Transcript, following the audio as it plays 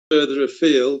further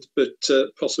afield, but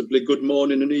possibly good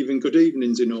morning and even good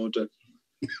evenings in order.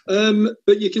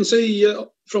 But you can see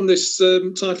from this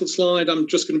title slide, I'm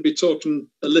just going to be talking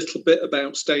a little bit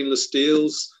about stainless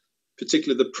steels,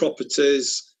 particularly the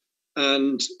properties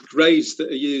and grades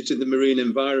that are used in the marine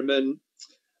environment.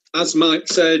 As Mike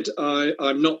said,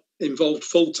 I'm not involved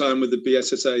full-time with the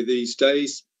BSSA these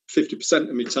days, 50%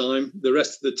 of my time. The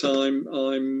rest of the time,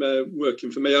 I'm working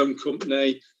for my own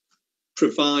company,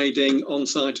 providing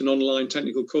on-site and online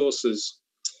technical courses.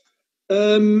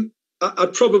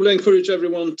 I'd probably encourage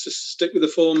everyone to stick with the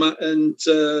format and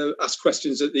ask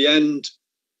questions at the end.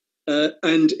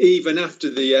 And even after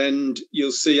the end,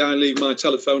 you'll see I leave my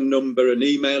telephone number and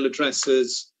email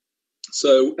addresses,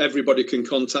 so everybody can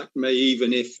contact me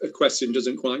even if a question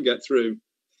doesn't quite get through.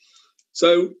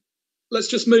 So let's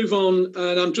just move on,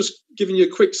 and I'm just giving you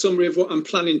a quick summary of what I'm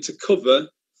planning to cover.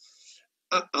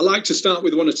 I like to start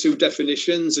with one or two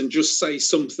definitions and just say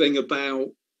something about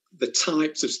the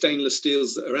types of stainless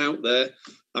steels that are out there.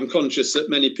 I'm conscious that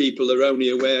many people are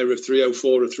only aware of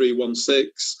 304 or 316.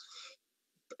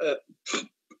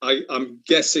 I'm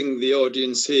guessing the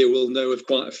audience here will know of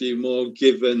quite a few more,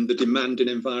 given the demanding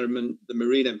environment the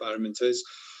marine environment is.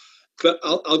 But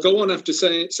I'll go on after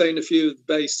saying a few of the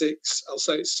basics. I'll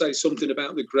say something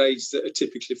about the grades that are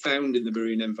typically found in the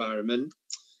marine environment.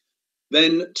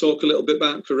 Then talk a little bit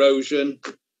about corrosion.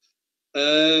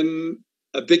 A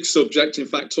big subject. In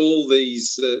fact, all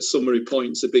these summary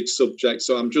points are big subjects.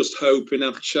 So I'm just hoping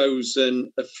I've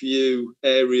chosen a few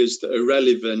areas that are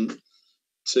relevant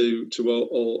to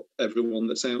all everyone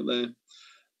that's out there.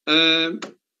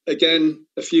 Again,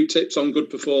 a few tips on good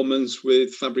performance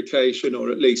with fabrication, or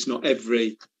at least not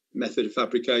every method of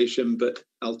fabrication, but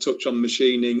I'll touch on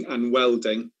machining and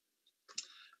welding.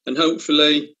 And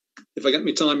hopefully, if I get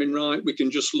my timing right, we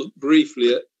can just look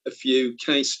briefly at a few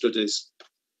case studies.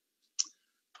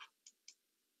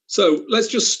 So let's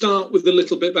just start with a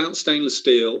little bit about stainless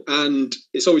steel. And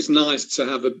it's always nice to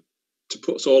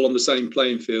put us all on the same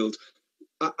playing field.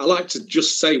 I like to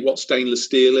just say what stainless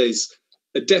steel is.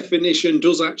 A definition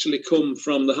does actually come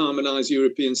from the Harmonised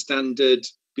European Standard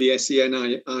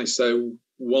BSEN ISO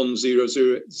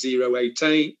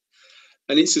 10088,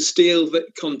 and it's a steel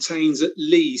that contains at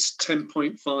least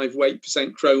 10.5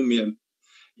 weight% chromium.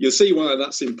 You'll see why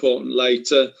that's important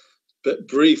later, but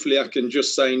briefly I can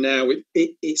just say now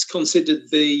it's considered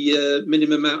the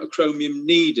minimum amount of chromium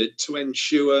needed to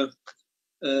ensure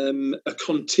a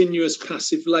continuous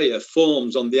passive layer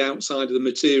forms on the outside of the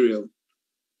material.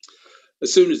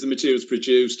 As soon as the material is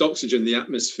produced, oxygen in the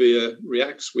atmosphere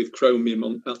reacts with chromium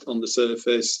on the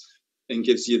surface and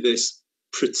gives you this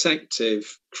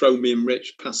protective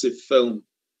chromium-rich passive film.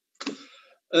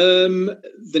 The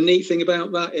neat thing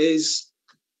about that is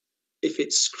if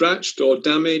it's scratched or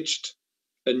damaged,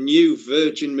 a new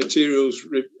virgin material's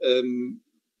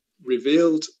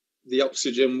revealed, the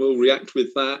oxygen will react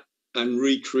with that and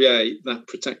recreate that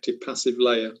protective passive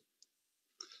layer.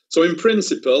 So in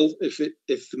principle, if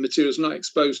the material is not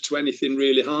exposed to anything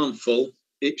really harmful,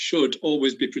 it should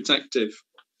always be protective.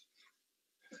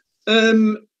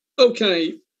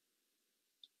 Okay,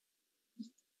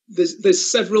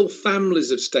 there's several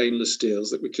families of stainless steels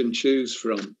that we can choose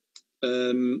from.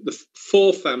 The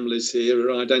 4 families here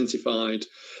are identified.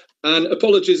 And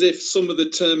apologies if some of the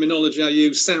terminology I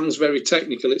use sounds very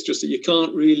technical. It's just that you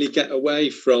can't really get away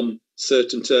from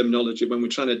certain terminology when we're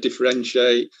trying to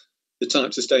differentiate the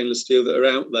types of stainless steel that are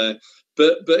out there.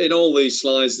 But in all these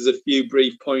slides, there's a few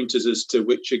brief pointers as to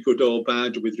which are good or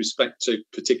bad with respect to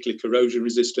particularly corrosion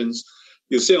resistance.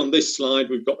 You'll see on this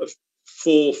slide, we've got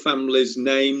 4 families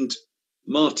named: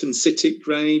 martensitic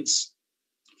grades,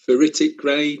 ferritic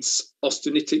grades,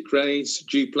 austenitic grades,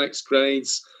 duplex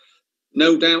grades.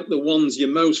 No doubt the ones you're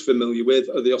most familiar with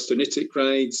are the austenitic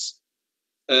grades.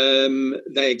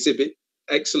 They exhibit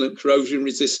excellent corrosion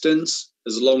resistance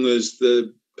as long as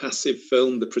the passive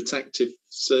film, the protective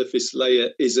surface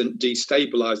layer, isn't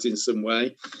destabilized in some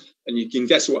way. And you can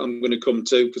guess what I'm going to come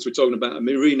to, because we're talking about a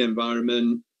marine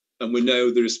environment, and we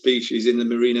know there are species in the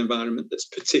marine environment that's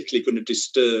particularly going to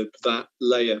disturb that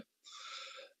layer.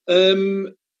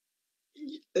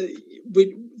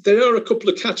 There are a couple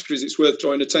of categories it's worth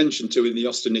drawing attention to in the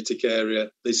austenitic area.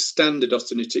 There's standard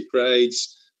austenitic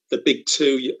grades, the big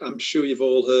 2 I'm sure you've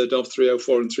all heard of,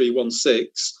 304 and 316.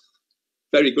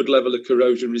 Very good level of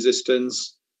corrosion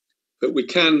resistance, but we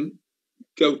can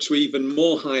go to even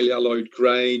more highly alloyed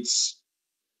grades,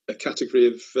 a category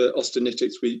of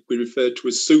austenitics we refer to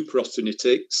as super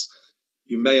austenitics.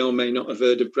 You may or may not have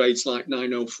heard of grades like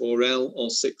 904L or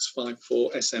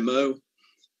 654 SMO,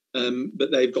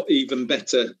 but they've got even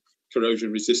better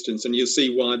corrosion resistance, and you'll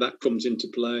see why that comes into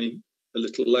play a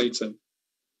little later.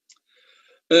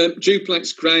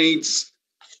 Duplex grades,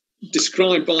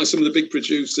 described by some of the big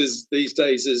producers these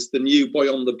days as the new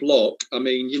boy on the block. I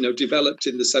mean, you know, developed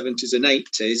in the 70s and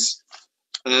 80s,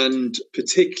 and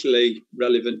particularly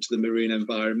relevant to the marine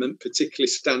environment, particularly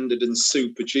standard and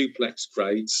super duplex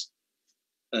grades.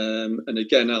 And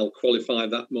again, I'll qualify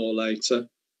that more later.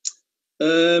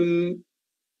 And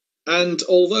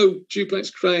although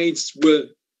duplex grades were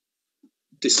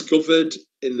discovered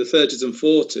in the 30s and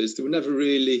 40s, they were never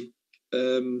really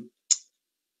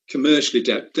commercially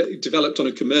developed on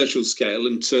a commercial scale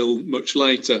until much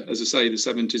later, as I say, the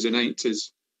 70s and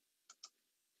 80s.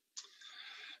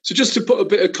 So just to put a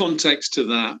bit of context to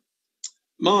that,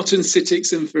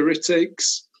 martensitic and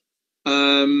ferritics,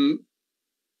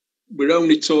 we're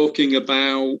only talking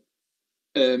about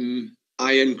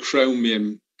iron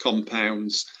chromium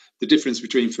compounds. The difference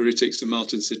between ferritics and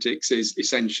martensitic is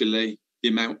essentially the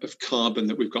amount of carbon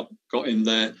that we've got in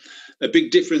there. A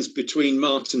big difference between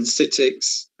martensitic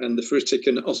and the ferritic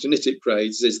and austenitic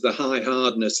grades is the high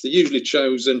hardness. They're usually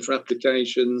chosen for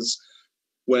applications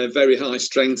where very high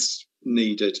strength's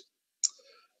needed.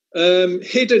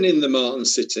 Hidden in the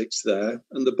martensitics there,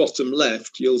 and the bottom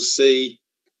left, you'll see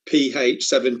pH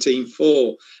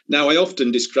 17.4. Now, I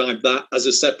often describe that as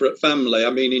a separate family. I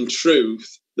mean, in truth,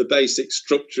 the basic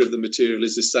structure of the material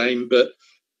is the same, but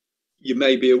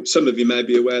some of you may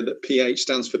be aware that pH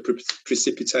stands for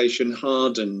precipitation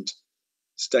hardened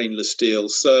stainless steel.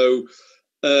 So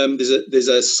there's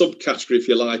a subcategory, if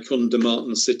you like, under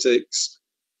martensitics,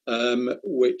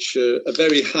 which are a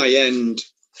very high-end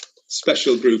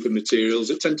special group of materials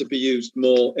that tend to be used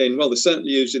more in, well, they're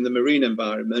certainly used in the marine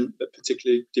environment, but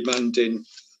particularly demanding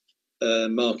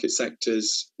market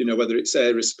sectors, you know, whether it's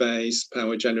aerospace,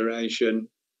 power generation,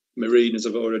 marine, as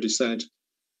I've already said.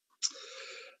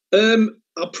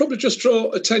 I'll probably just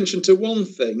draw attention to one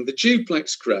thing. The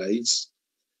duplex grades,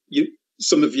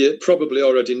 some of you probably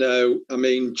already know, I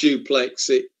mean, duplex,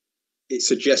 it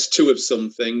suggests two of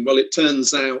something. Well, it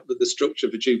turns out that the structure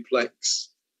of a duplex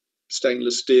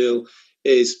stainless steel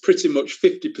is pretty much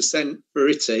 50%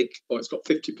 ferritic, or it's got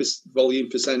 50% volume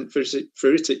percent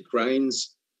ferritic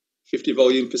grains, 50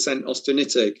 volume percent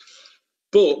austenitic.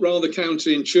 But rather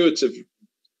counterintuitive,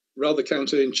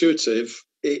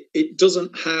 it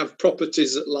doesn't have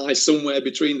properties that lie somewhere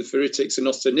between the ferritics and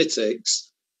austenitics.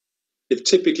 They've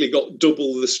typically got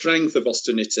double the strength of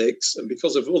austenitics, and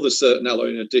because of other certain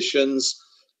alloying additions,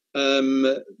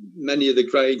 many of the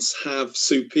grades have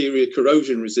superior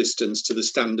corrosion resistance to the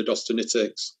standard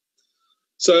austenitics.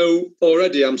 So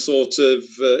already I'm sort of,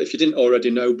 if you didn't already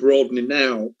know, broadening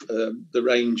out the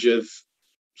range of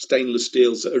stainless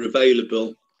steels that are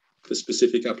available for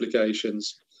specific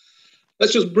applications.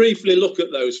 Let's just briefly look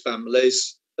at those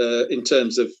families in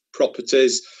terms of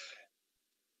properties.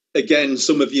 Again,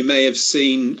 some of you may have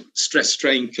seen stress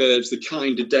strain curves, the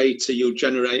kind of data you'll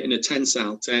generate in a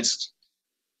tensile test.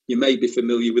 You may be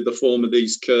familiar with the form of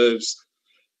these curves.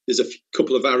 There's a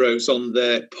couple of arrows on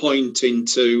there pointing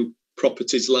to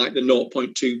properties like the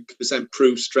 0.2%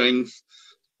 proof strength,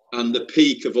 and the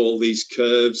peak of all these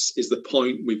curves is the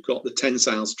point we've got the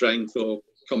tensile strength, or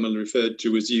commonly referred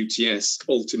to as UTS,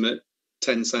 ultimate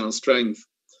tensile strength.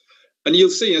 And you'll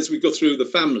see as we go through the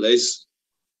families,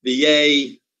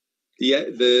 the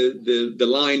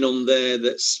line on there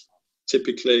that's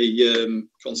typically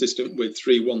consistent with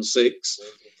 316,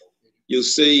 you'll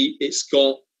see it's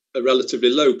got a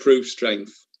relatively low proof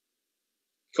strength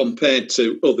compared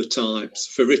to other types.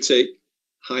 Ferritic,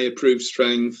 higher proof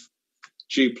strength,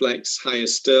 duplex, higher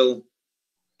still,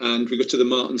 and we go to the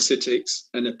martensitics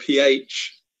and a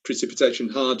pH, precipitation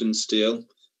hardened steel,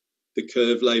 the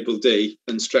curve labeled D,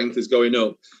 and strength is going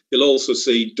up. You'll also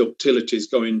see ductility is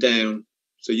going down.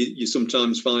 So you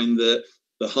sometimes find that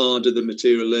the harder the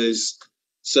material is,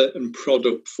 certain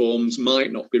product forms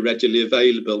might not be readily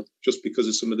available just because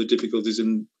of some of the difficulties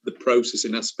in the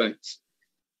processing aspects.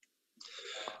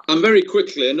 And very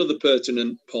quickly, another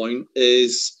pertinent point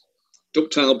is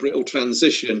ductile brittle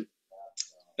transition.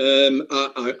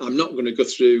 I'm not going to go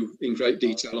through in great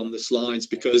detail on the slides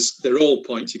because they're all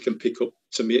points you can pick up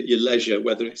to me at your leisure,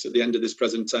 whether it's at the end of this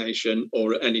presentation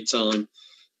or at any time.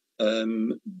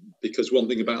 Because one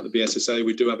thing about the BSSA,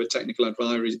 we do have a technical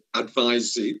advisory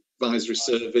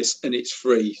service, and it's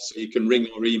free, so you can ring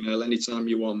or email anytime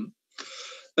you want.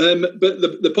 But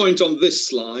the point on this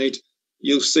slide,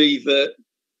 you'll see that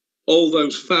all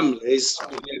those families,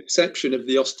 with the exception of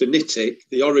the austenitic,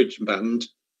 the origin band,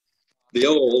 they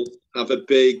all have a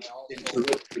big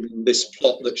interruption in this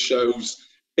plot that shows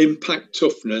impact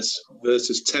toughness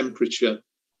versus temperature.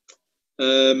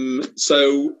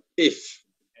 So if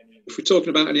if we're talking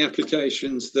about any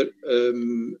applications that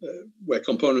where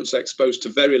components are exposed to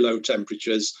very low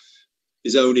temperatures,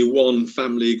 there's only one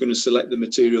family you're going to select the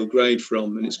material grade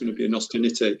from, and it's going to be an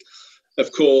austenitic.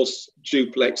 Of course,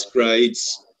 duplex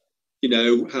grades, you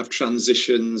know, have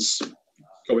transitions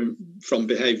going from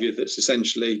behaviour that's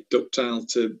essentially ductile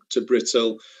to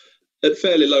brittle at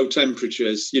fairly low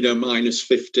temperatures, you know, minus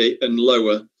 50 and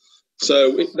lower.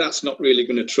 So that's not really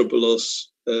going to trouble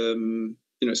us. You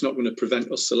know, it's not going to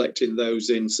prevent us selecting those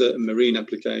in certain marine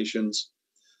applications.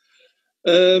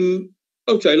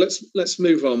 Okay, let's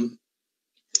move on.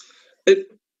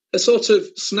 A sort of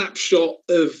snapshot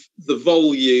of the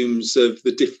volumes of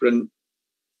the different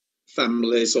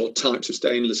families or types of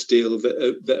stainless steel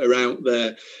that are out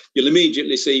there. You'll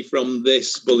immediately see from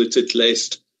this bulleted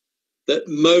list that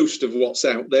most of what's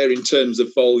out there in terms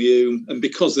of volume, and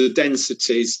because the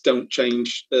densities don't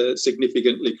change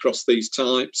significantly across these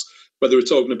types, whether we're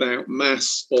talking about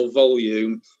mass or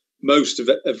volume, most of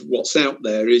what's out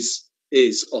there is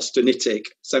austenitic,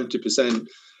 70%.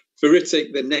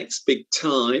 Ferritic, the next big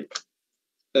type,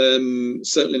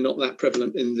 certainly not that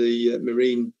prevalent in the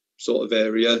marine sort of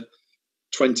area,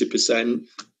 20%.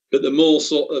 But the more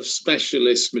sort of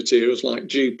specialist materials like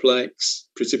duplex,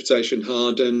 precipitation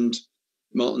hardened,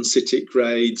 martensitic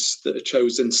grades that are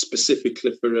chosen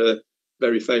specifically for a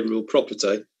very favourable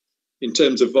property, in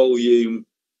terms of volume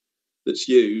that's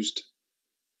used,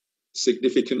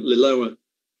 significantly lower.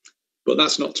 But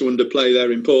that's not to underplay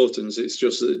their importance. It's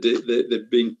just that they've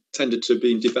been tended to have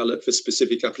been developed for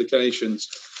specific applications.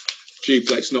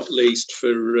 Duplex, not least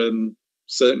for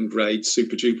certain grades,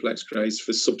 super duplex grades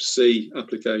for subsea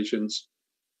applications.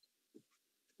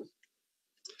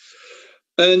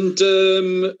 And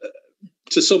to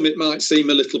some, it might seem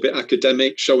a little bit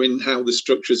academic, showing how the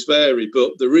structures vary.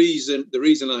 But the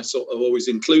reason I sort of always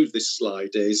include this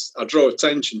slide is I draw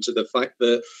attention to the fact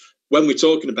that when we're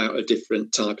talking about a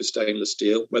different type of stainless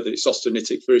steel, whether it's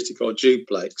austenitic, ferritic or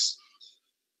duplex,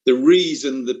 the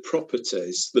reason the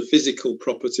properties, the physical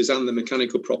properties and the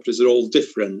mechanical properties are all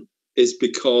different is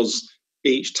because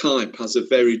each type has a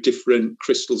very different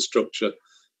crystal structure.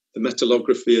 The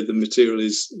metallography of the material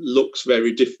looks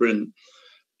very different.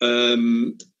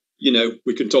 You know,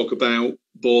 we can talk about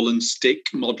ball and stick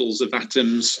models of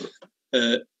atoms,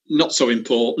 not so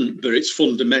important, but it's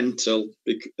fundamental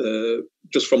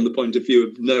just from the point of view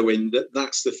of knowing that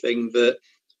that's the thing that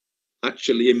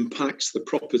actually impacts the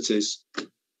properties.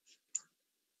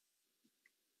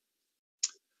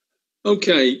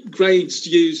 Okay, grades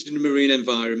used in a marine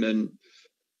environment.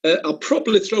 I'll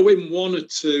probably throw in one or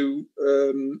two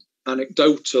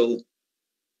anecdotal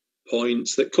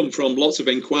points that come from lots of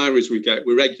inquiries we get.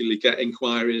 We regularly get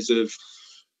inquiries of,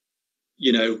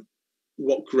 you know,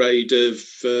 what grade of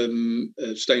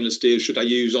stainless steel should I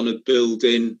use on a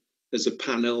building as a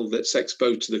panel that's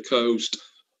exposed to the coast,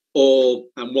 or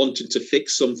I'm wanting to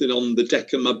fix something on the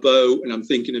deck of my boat and I'm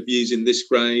thinking of using this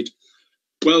grade.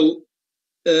 Well,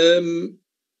 there's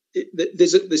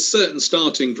certain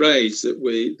starting grades that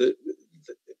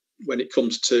when it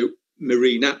comes to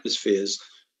marine atmospheres.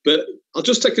 But I'll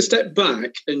just take a step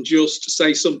back and just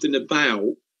say something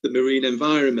about the marine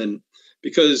environment,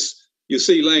 because you'll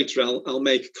see later I'll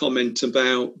make a comment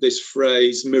about this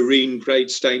phrase, marine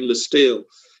grade stainless steel.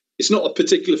 It's not a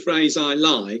particular phrase I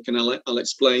like, and I'll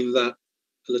explain that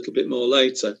a little bit more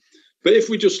later. But if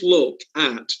we just look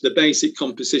at the basic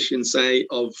composition, say,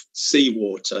 of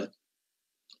seawater,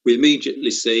 we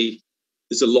immediately see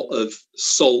there's a lot of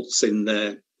salts in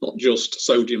there, not just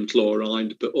sodium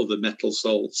chloride, but other metal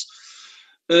salts.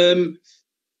 Those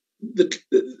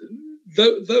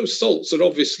salts are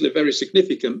obviously very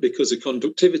significant because the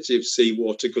conductivity of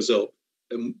seawater goes up,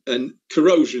 and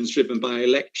corrosion is driven by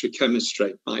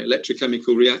electrochemistry, by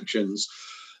electrochemical reactions.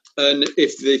 And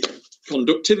if the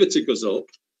conductivity goes up,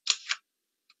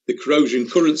 the corrosion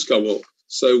currents go up.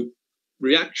 So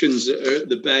reactions that are at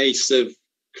the base of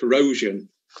corrosion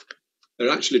are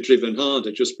actually driven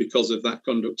harder just because of that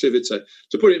conductivity.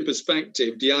 To put it in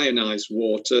perspective, deionized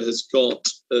water has got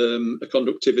a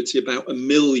conductivity about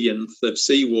 1/1,000,000th of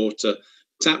seawater.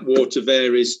 Tap water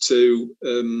varies to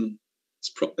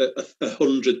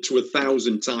 100 to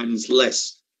 1,000 times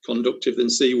less conductive than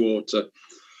seawater.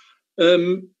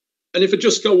 And if I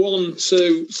just go on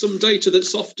to some data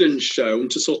that's often shown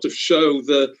to sort of show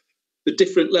the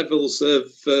different levels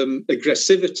of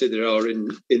aggressivity there are in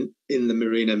the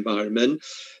marine environment.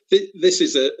 This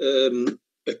is a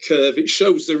curve. It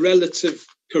shows the relative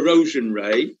corrosion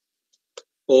rate,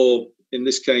 or in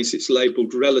this case, it's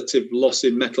labelled relative loss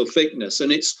in metal thickness,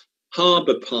 and it's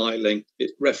harbour piling.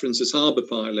 It references harbour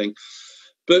piling.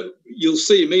 But you'll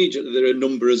see immediately there are a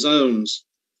number of zones.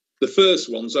 The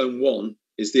first one, zone 1,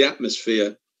 is the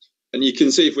atmosphere. And you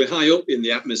can see if we're high up in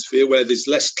the atmosphere where there's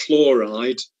less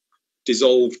chloride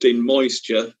dissolved in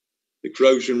moisture, the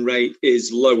corrosion rate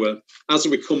is lower. As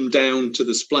we come down to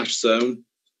the splash zone,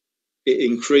 it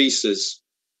increases.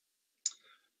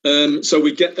 So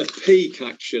we get a peak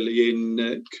actually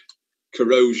in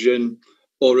corrosion,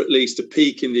 or at least a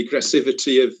peak in the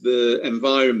aggressivity of the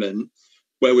environment,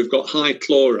 where we've got high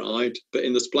chloride, but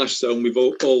in the splash zone, we've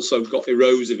also got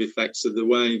erosive effects of the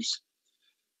waves.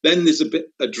 Then there's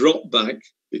a drop back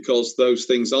because those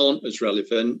things aren't as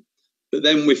relevant. But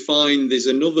then we find there's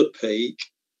another peak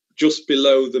just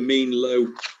below the mean low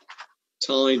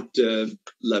tide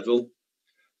level.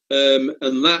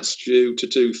 And that's due to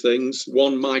two things.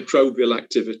 One, microbial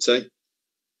activity.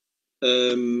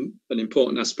 An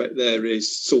important aspect there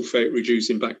is sulfate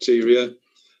reducing bacteria.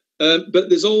 But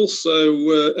there's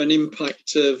also an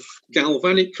impact of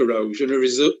galvanic corrosion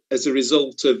as a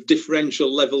result of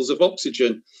differential levels of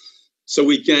oxygen. So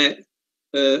we get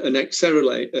an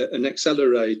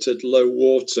accelerated low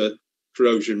water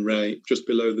corrosion rate just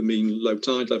below the mean low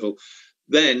tide level.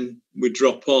 Then we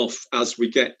drop off as we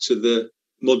get to the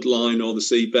mud line or the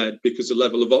seabed because the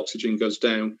level of oxygen goes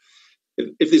down.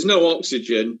 If there's no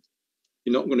oxygen,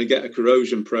 you're not going to get a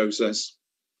corrosion process.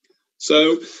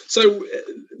 So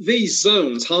these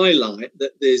zones highlight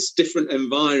that there's different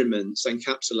environments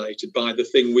encapsulated by the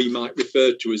thing we might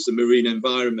refer to as the marine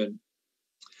environment,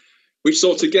 which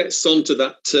sort of gets onto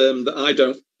that term that I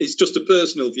don't, it's just a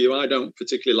personal view, I don't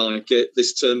particularly like it,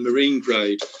 this term marine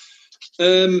grade.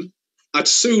 I'd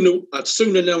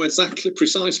sooner know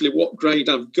precisely what grade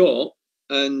I've got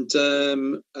and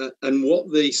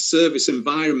what the service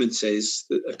environment is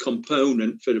that a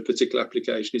component for a particular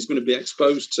application is going to be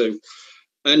exposed to.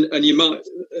 And you might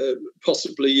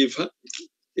possibly,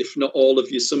 if not all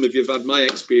of you, some of you have had my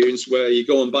experience where you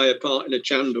go and buy a part in a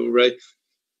chandlery,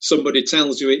 somebody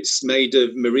tells you it's made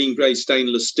of marine grade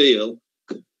stainless steel.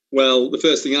 Well, the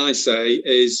first thing I say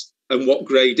is, and what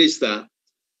grade is that?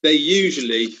 They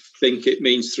usually think it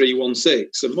means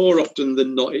 316, and more often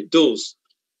than not it does.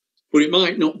 But it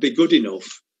might not be good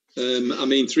enough. I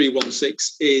mean,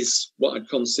 316 is what I'd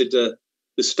consider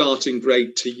the starting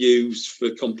grade to use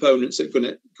for components that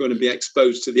are going to be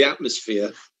exposed to the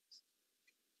atmosphere.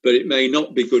 But it may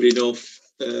not be good enough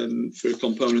for a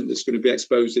component that's going to be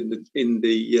exposed in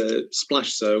the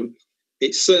splash zone.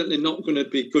 It's certainly not going to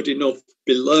be good enough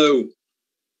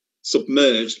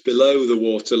submerged below the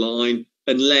waterline,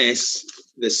 unless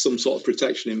there's some sort of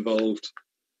protection involved.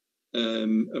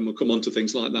 And we'll come on to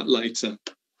things like that later.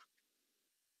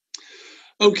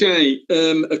 Okay,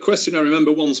 a question I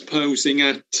remember once posing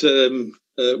at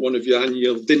one of your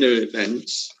annual dinner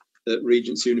events at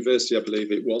Regent's University, I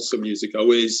believe it was some years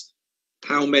ago, is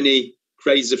how many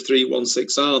grades of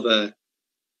 316 are there?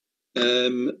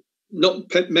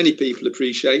 Not many people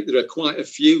appreciate there are quite a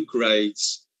few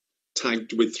grades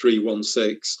tagged with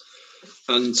 316,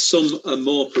 and some are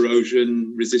more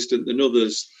corrosion resistant than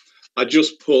others. I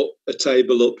just put a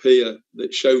table up here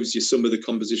that shows you some of the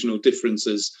compositional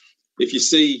differences. If you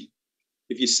see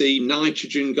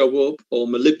nitrogen go up or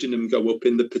molybdenum go up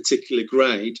in the particular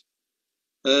grade,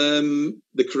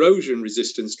 the corrosion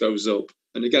resistance goes up.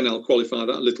 And again, I'll qualify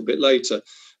that a little bit later.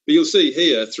 But you'll see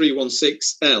here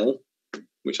 316L,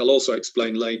 which I'll also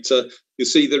explain later. You'll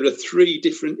see there are 3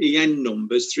 different EN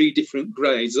numbers, 3 different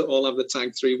grades that all have the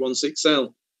tag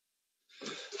 316L.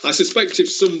 I suspect if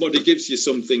somebody gives you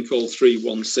something called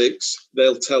 316,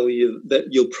 they'll tell you that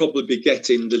you'll probably be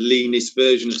getting the leanest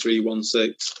version of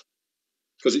 316,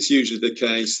 because it's usually the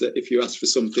case that if you ask for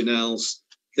something else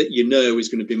that you know is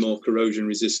going to be more corrosion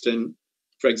resistant.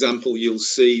 For example, you'll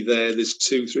see there's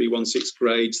 2 316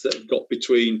 grades that have got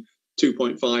between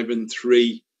 2.5 and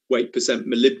 3 weight percent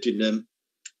molybdenum.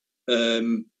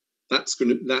 Those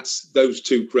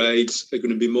 2 grades are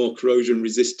going to be more corrosion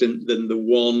resistant than the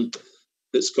one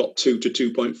that's got 2 to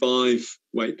 2.5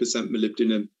 weight percent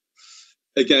molybdenum.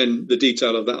 Again, the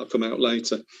detail of that will come out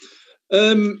later.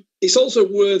 It's also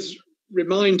worth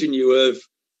reminding you of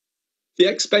the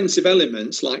expensive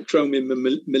elements like chromium,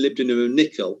 molybdenum and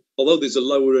nickel. Although there's a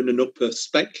lower and an upper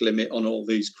spec limit on all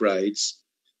these grades,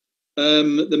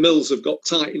 the mills have got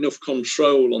tight enough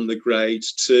control on the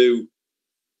grades to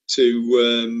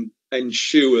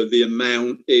ensure the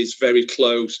amount is very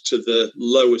close to the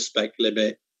lower spec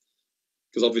limit.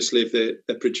 Because obviously, if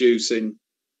they're producing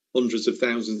hundreds of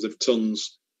thousands of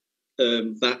tons,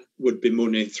 that would be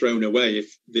money thrown away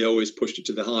if they always pushed it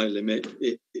to the high limit.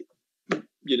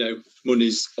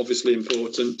 Money's obviously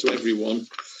important to everyone,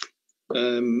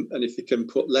 and if they can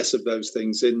put less of those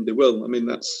things in, they will. I mean,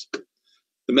 that's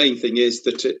the main thing, is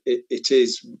that it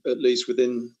is at least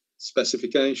within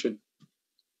specification.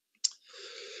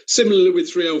 Similarly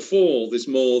with 304, there's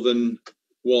more than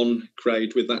one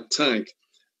grade with that tag,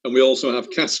 and we also have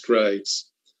cast grades.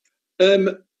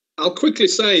 I'll quickly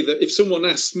say that if someone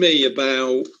asks me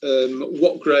about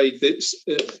what grade this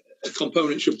a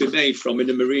component should be made from in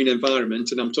a marine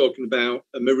environment, and I'm talking about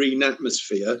a marine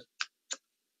atmosphere,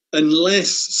 unless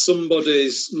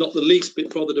somebody's not the least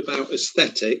bit bothered about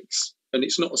aesthetics and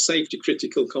it's not a safety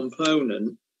critical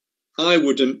component, I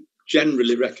wouldn't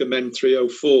generally recommend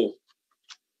 304.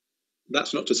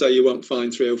 That's not to say you won't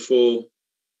find 304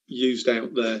 used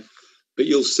out there, but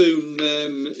you'll soon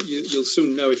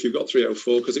know if you've got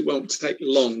 304, because it won't take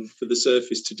long for the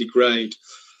surface to degrade.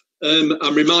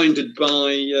 I'm reminded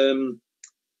by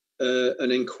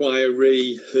an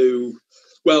inquiry who,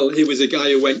 well, he was a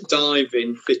guy who went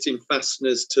diving, fitting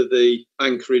fasteners to the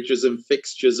anchorages and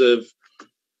fixtures of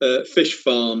fish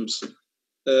farms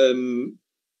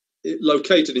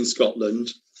located in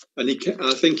Scotland. And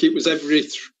I think it was every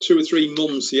 2 or 3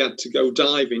 months he had to go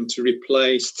diving to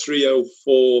replace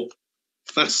 304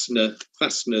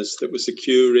 fasteners that were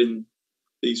securing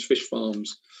these fish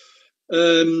farms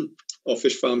or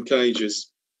fish farm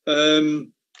cages.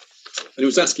 And he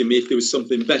was asking me if there was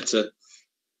something better.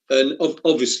 And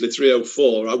obviously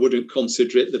 304, I wouldn't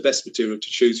consider it the best material to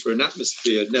choose for an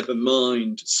atmosphere, never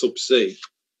mind subsea.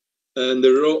 And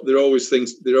there are always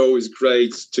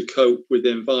grades to cope with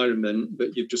the environment,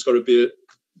 but you've just got to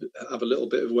have a little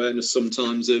bit of awareness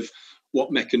sometimes of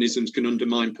what mechanisms can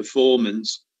undermine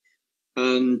performance,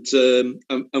 and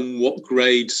what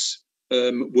grades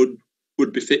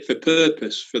would be fit for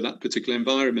purpose for that particular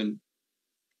environment.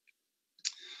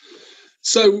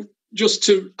 So just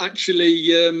to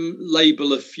actually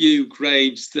label a few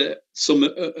grades that some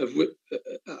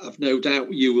I've no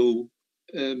doubt you will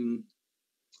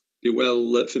be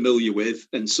well familiar with,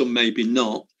 and some maybe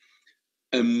not,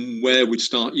 and where we'd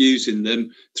start using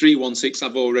them. 316,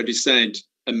 I've already said,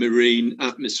 a marine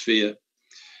atmosphere.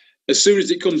 As soon as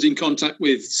it comes in contact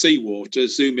with seawater,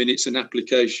 assuming it's an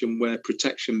application where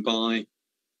protection by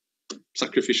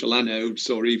sacrificial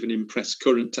anodes or even impressed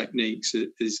current techniques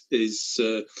is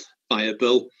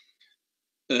viable.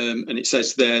 And it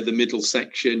says there, the middle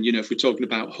section, you know, if we're talking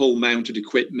about hull-mounted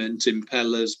equipment,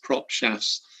 impellers, prop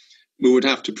shafts, we would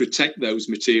have to protect those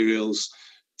materials.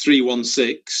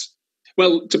 316.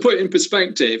 Well, to put it in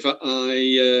perspective,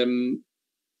 I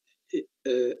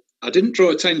didn't draw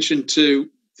attention to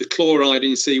the chloride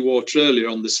in seawater earlier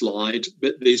on the slide,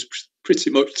 but there's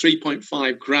pretty much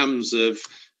 3.5 grams of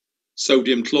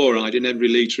sodium chloride in every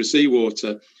litre of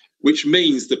seawater, which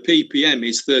means the ppm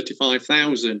is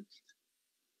 35,000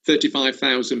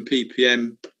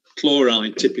 ppm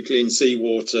chloride typically in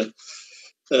seawater.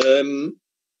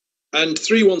 And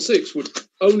 316 would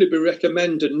only be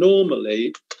recommended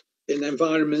normally in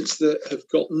environments that have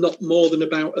got not more than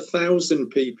about 1,000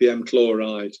 ppm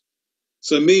chloride.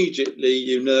 So immediately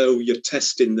you know you're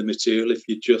testing the material if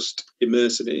you're just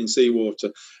immersing it in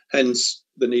seawater, hence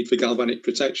the need for galvanic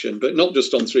protection, but not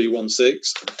just on 316,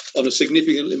 on a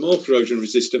significantly more corrosion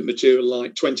resistant material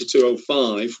like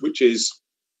 2205, which is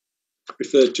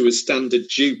referred to as standard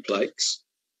duplex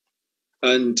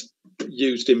and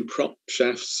used in prop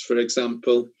shafts, for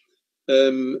example,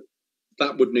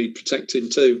 that would need protecting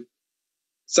too.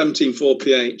 17.4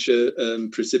 pH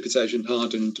precipitation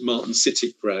hardened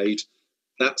martensitic grade,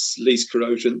 that's least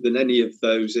corrosion than any of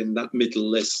those in that middle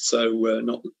list, so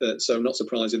not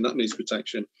surprising that needs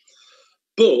protection.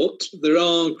 But there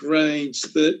are grades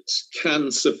that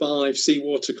can survive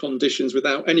seawater conditions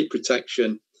without any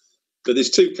protection. But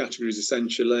there's 2 categories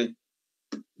essentially: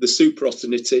 the super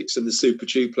austenitics and the super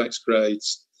duplex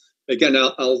grades. Again,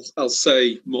 I'll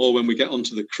say more when we get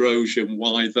onto the corrosion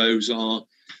why those are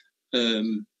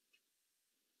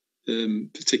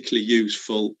particularly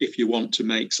useful if you want to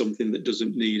make something that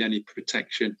doesn't need any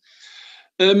protection.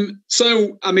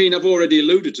 So, I mean, I've already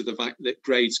alluded to the fact that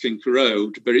grades can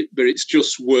corrode, but it's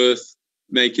just worth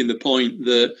making the point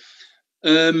that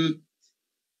the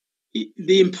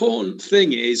important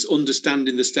thing is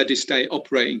understanding the steady state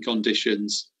operating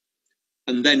conditions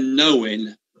and then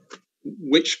knowing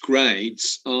which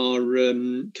grades are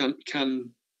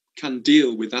can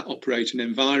deal with that operating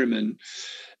environment,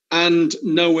 and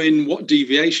knowing what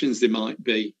deviations there might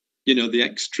be, you know, the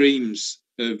extremes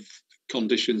of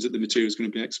conditions that the material is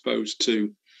going to be exposed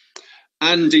to,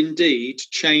 and indeed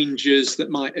changes that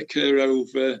might occur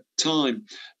over time.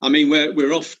 I mean,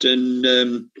 we're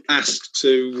often asked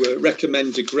to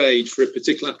recommend a grade for a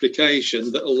particular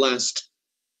application that will last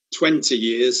 20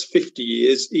 years, 50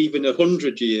 years, even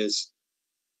 100 years.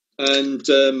 And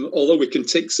although we can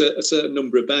tick a certain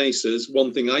number of bases,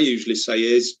 one thing I usually say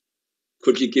is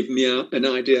Could you give me an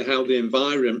idea how the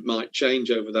environment might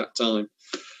change over that time?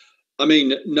 I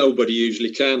mean, nobody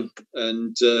usually can,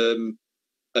 and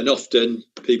often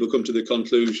people come to the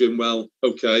conclusion, well,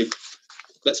 okay,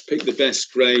 let's pick the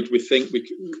best grade we think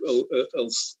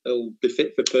will be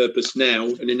fit for purpose now,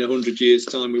 and in 100 years'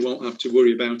 time we won't have to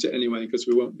worry about it anyway because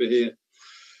we won't be here.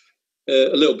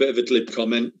 A little bit of a glib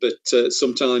comment, but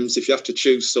sometimes if you have to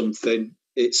choose something,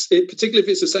 particularly if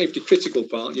it's a safety critical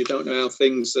part, you don't know how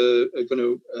things are going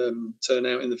to turn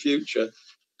out in the future.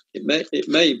 It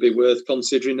may be worth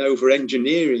considering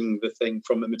over-engineering the thing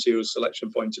from a material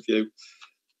selection point of view.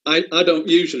 I don't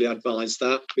usually advise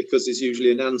that because there's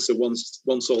usually an answer once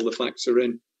all the facts are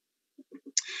in.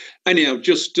 Anyhow,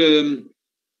 just a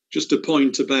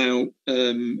point about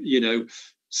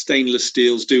stainless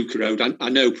steels do corrode. I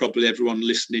know probably everyone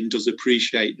listening does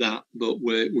appreciate that, but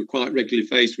we're quite regularly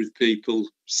faced with people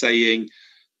saying,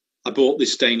 I bought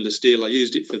this stainless steel, I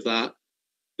used it for that,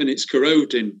 and it's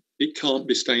corroding. It can't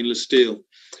be stainless steel.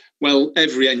 Well,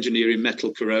 every engineering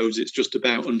metal corrodes. It's just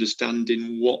about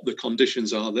understanding what the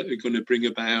conditions are that are going to bring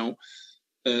about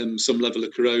some level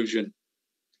of corrosion.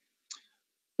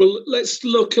 Well, let's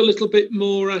look a little bit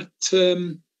more at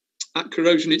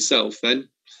corrosion itself then.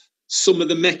 Some of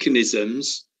the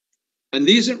mechanisms, and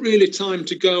there isn't really time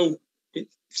to go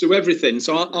through everything.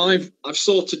 So I've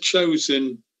sort of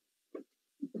chosen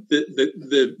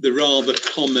the rather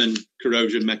common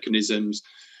corrosion mechanisms.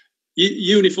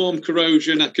 Uniform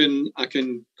corrosion I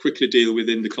can quickly deal with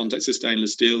in the context of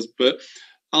stainless steels, but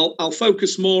I'll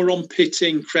focus more on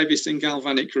pitting, crevice and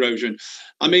galvanic corrosion.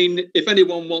 I mean, if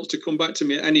anyone wants to come back to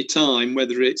me at any time,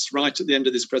 whether it's right at the end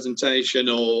of this presentation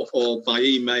or by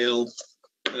email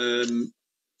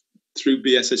through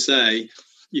BSSA,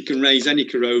 you can raise any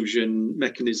corrosion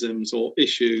mechanisms or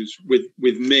issues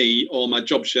with me or my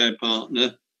job share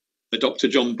partner, Dr.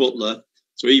 John Butler.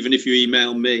 So even if you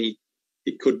email me,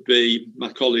 it could be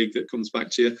my colleague that comes back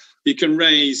to you. You can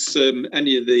raise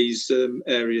any of these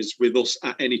areas with us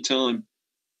at any time.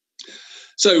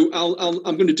 So I'm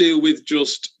going to deal with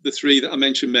just the three that I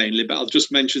mentioned mainly, but I'll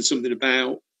just mention something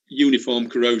about uniform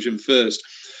corrosion first.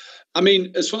 I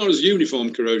mean, as far as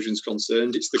uniform corrosion is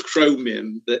concerned, it's the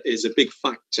chromium that is a big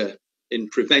factor in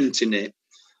preventing it.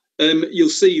 You'll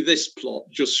see this plot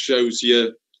just shows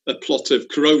you a plot of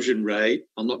corrosion rate.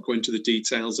 I'm not going into the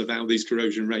details of how these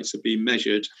corrosion rates are being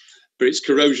measured, but it's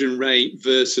corrosion rate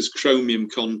versus chromium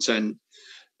content.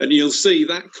 And you'll see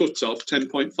that cutoff,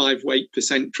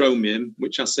 10.58% chromium,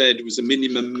 which I said was a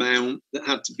minimum amount that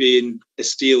had to be in a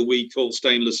steel we call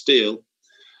stainless steel.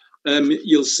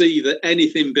 You'll see that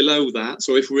anything below that,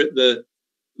 so if we're at the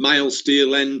mild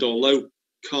steel end or low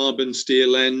carbon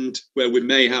steel end, where we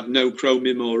may have no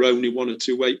chromium or only 1 or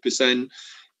 2 weight%,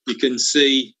 you can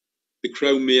see the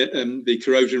chromium, the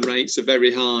corrosion rates are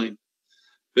very high.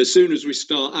 But as soon as we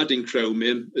start adding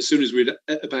chromium, as soon as we're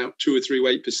at about 2 or 3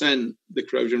 weight%, the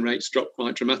corrosion rates drop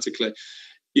quite dramatically.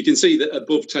 You can see that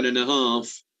above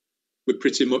 10.5, we're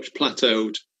pretty much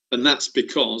plateaued. And that's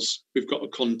because we've got a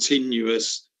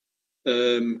continuous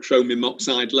chromium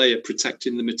oxide layer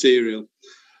protecting the material.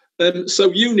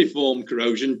 So uniform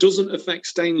corrosion doesn't affect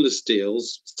stainless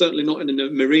steels, certainly not in a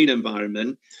marine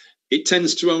environment. It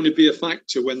tends to only be a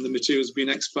factor when the material's been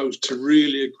exposed to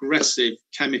really aggressive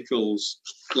chemicals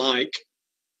like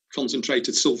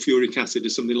concentrated sulfuric acid or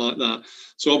something like that.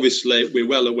 So obviously we're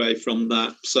well away from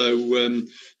that. So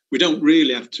we don't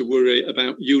really have to worry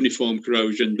about uniform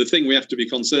corrosion. The thing we have to be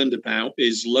concerned about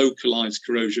is localized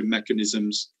corrosion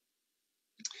mechanisms.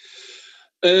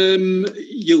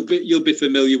 You'll be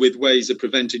familiar with ways of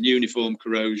preventing uniform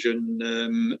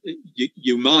corrosion.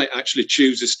 You might actually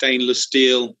choose a stainless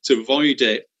steel to avoid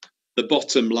it. The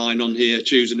bottom line on here,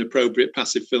 choose an appropriate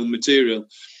passive film material.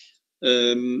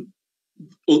 Other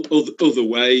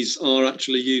ways are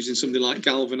actually using something like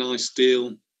galvanized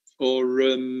steel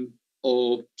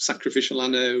or sacrificial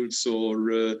anodes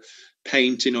or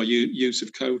painting or use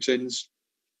of coatings.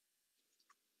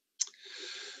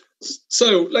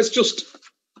 So let's just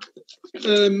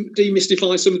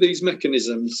demystify some of these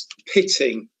mechanisms.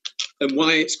 Pitting and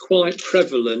why it's quite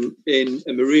prevalent in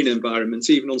a marine environment,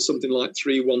 even on something like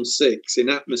 316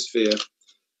 in atmosphere.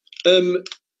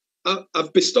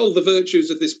 I've bestowed the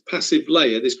virtues of this passive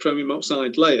layer, this chromium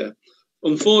oxide layer.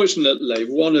 Unfortunately,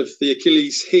 one of the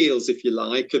Achilles heels, if you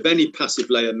like, of any passive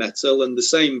layer metal, and the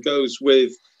same goes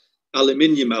with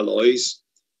aluminium alloys,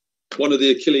 one of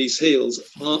the Achilles heels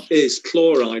is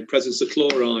chloride, presence of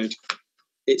chloride.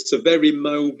 It's a very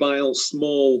mobile,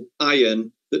 small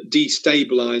ion that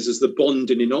destabilizes the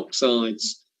bonding in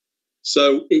oxides.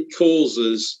 So it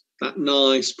causes that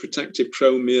nice protective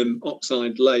chromium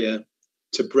oxide layer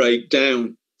to break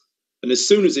down. And as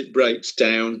soon as it breaks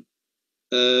down,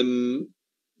 the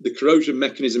corrosion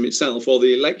mechanism itself, or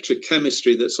the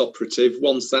electrochemistry that's operative,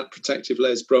 once that protective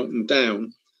layer is broken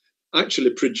down,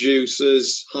 actually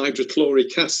produces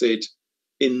hydrochloric acid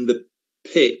in the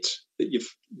pit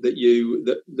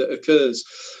that occurs.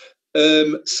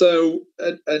 And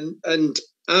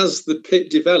as the pit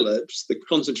develops, the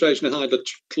concentration of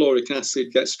hydrochloric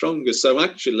acid gets stronger. So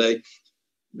actually,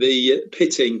 the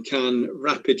pitting can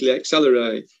rapidly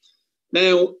accelerate.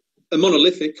 Now, a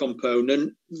monolithic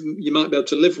component, you might be able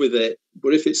to live with it,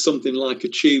 but if it's something like a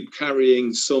tube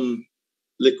carrying some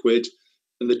liquid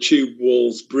and the tube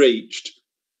wall's breached,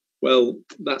 well,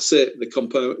 that's it. The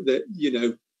component that,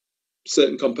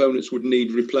 certain components would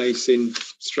need replacing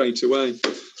straight away.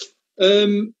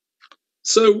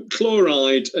 So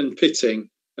chloride and pitting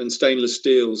and stainless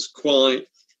steel's quite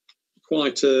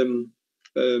a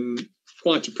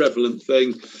prevalent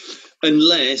thing,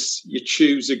 unless you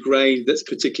choose a grade that's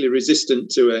particularly resistant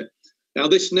to it. Now,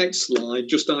 this next slide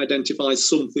just identifies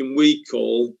something we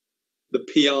call the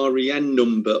PREN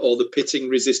number, or the pitting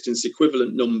resistance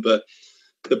equivalent number.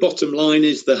 The bottom line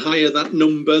is the higher that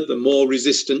number, the more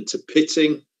resistant to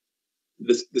pitting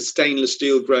the stainless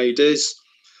steel grade is.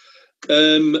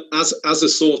 As a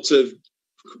sort of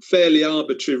fairly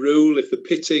arbitrary rule, if the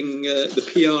pitting, the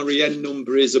PREN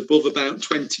number is above about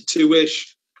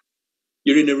 22-ish,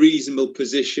 you're in a reasonable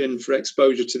position for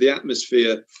exposure to the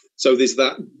atmosphere. So there's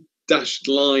that dashed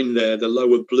line there, the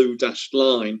lower blue dashed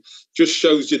line, just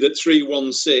shows you that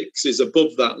 316 is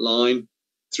above that line,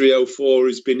 304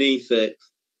 is beneath it.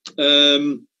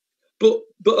 But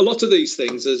a lot of these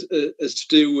things is to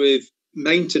do with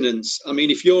maintenance. I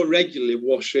mean, if you're regularly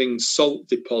washing salt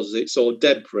deposits or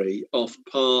debris off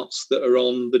parts that are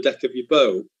on the deck of your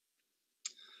boat,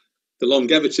 the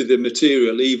longevity of the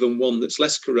material, even one that's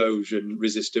less corrosion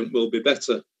resistant, will be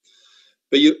better.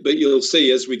 But you'll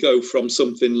see as we go from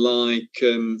something like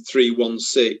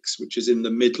 316, which is in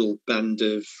the middle band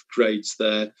of grades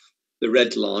there, the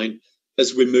red line,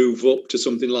 as we move up to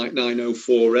something like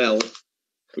 904L,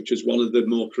 which is one of the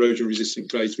more corrosion resistant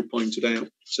grades we pointed out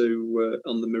to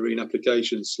on the marine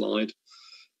application slide,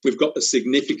 we've got a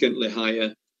significantly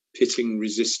higher pitting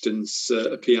resistance,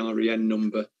 a PREN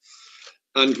number.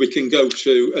 And we can go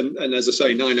to, and as I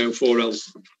say,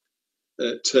 904L's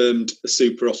termed a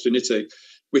super austenitic.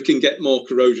 We can get more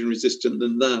corrosion resistant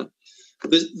than that.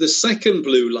 The second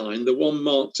blue line, the one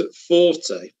marked at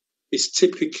 40, is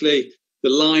typically the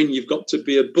line you've got to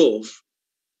be above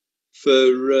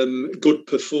for good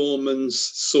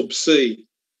performance subsea.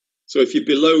 So if you're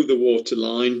below the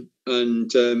waterline and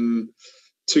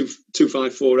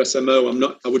 254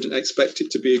 SMO, I wouldn't expect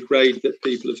it to be a grade that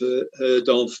people have heard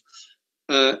of.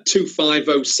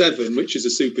 2507, which is a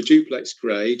super duplex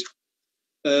grade,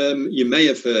 you may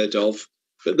have heard of,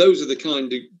 but those are the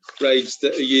kind of grades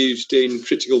that are used in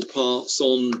critical parts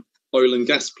on oil and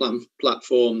gas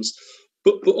platforms,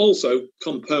 but also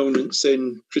components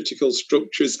in critical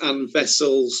structures and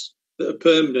vessels that are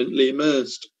permanently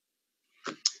immersed.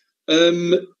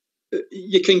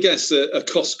 You can guess a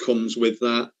cost comes with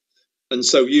that, and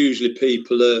so usually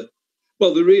people are,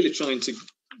 well, they're really trying to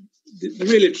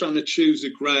choose a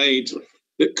grade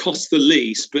that costs the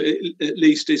least, but at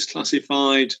least is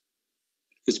classified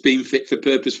as being fit for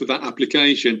purpose for that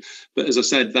application. But as I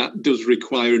said, that does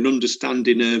require an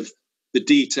understanding of the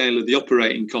detail of the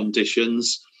operating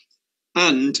conditions,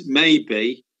 and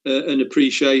maybe an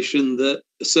appreciation that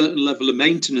a certain level of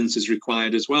maintenance is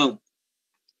required as well.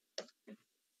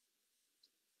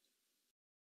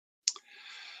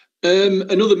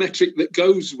 Another metric that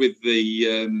goes with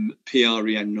the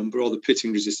PREN number, or the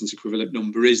pitting resistance equivalent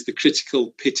number, is the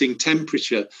critical pitting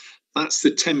temperature. That's the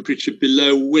temperature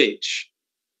below which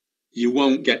you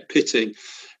won't get pitting.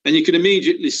 And you can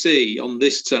immediately see on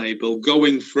this table,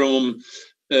 going from,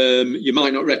 you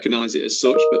might not recognise it as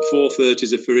such, but 430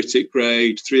 is a ferritic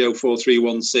grade, 304,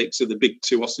 316 are the big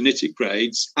two austenitic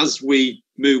grades. As we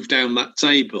move down that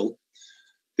table,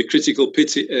 the critical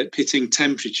pitting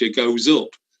temperature goes up.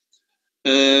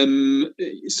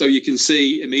 So you can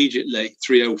see immediately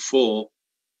 304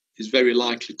 is very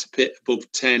likely to pit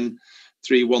above 10,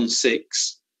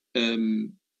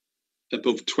 316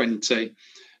 above 20.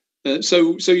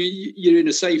 So you're in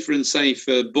a safer and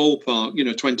safer ballpark,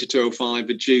 2205,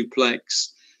 a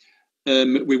duplex.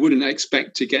 We wouldn't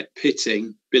expect to get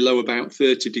pitting below about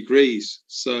 30 degrees.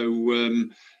 So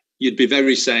you'd be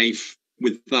very safe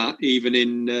with that, even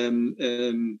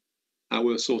in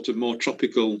our sort of more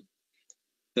tropical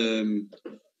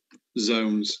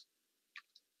zones.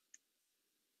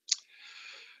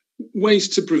 Ways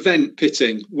to prevent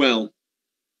pitting. Well,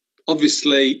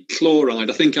 Obviously, chloride.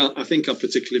 I think I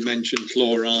particularly mentioned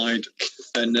chloride,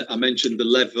 and I mentioned the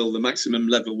level, the maximum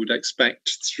level we'd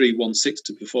expect 316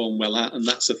 to perform well at, and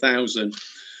that's 1,000.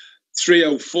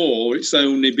 304, it's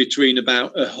only between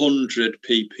about 100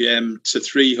 ppm to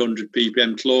 300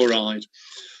 ppm chloride,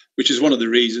 which is one of the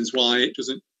reasons why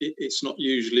it's not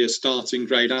usually a starting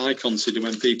grade I consider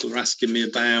when people are asking me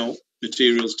about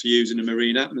materials to use in a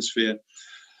marine atmosphere.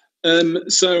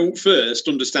 So first,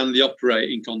 understand the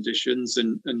operating conditions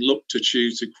and look to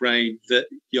choose a grade that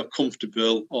you're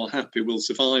comfortable or happy will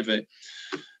survive it.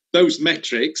 Those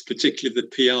metrics, particularly the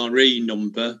PRE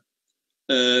number,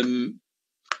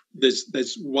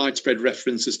 there's widespread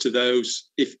references to those.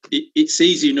 If it's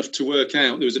easy enough to work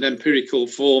out, there was an empirical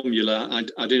formula.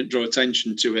 I didn't draw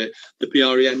attention to it. The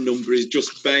PREN number is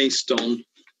just based on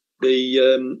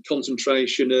the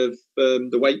concentration of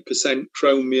the weight percent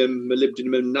chromium,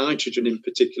 molybdenum, and nitrogen in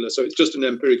particular. So it's just an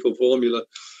empirical formula.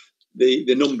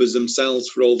 The numbers themselves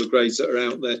for all the grades that are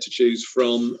out there to choose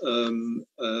from,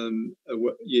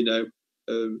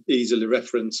 easily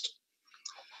referenced.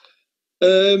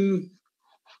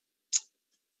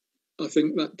 I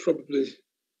think that probably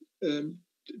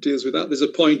deals with that. There's a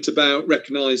point about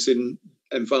recognising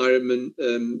environment,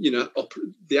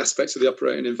 the aspects of the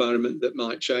operating environment that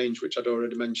might change, which I'd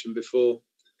already mentioned before.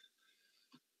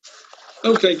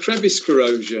 Okay, crevice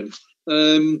corrosion.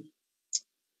 As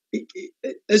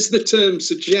the term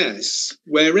suggests,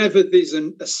 wherever there's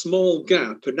a small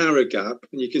gap, a narrow gap,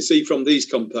 and you can see from these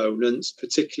components,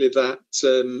 particularly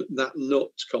that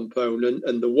nut component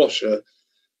and the washer,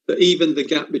 that even the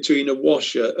gap between a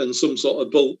washer and some sort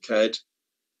of bulkhead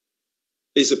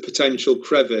is a potential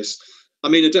crevice. I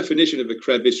mean, a definition of a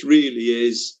crevice really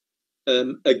is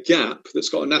a gap that's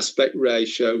got an aspect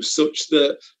ratio such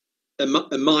that a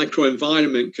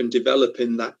microenvironment can develop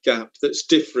in that gap that's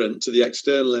different to the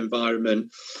external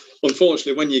environment.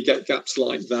 Unfortunately, when you get gaps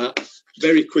like that,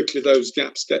 very quickly those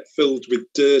gaps get filled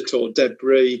with dirt or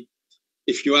debris.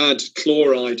 If you add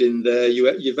chloride in there,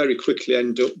 you very quickly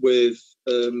end up with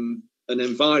an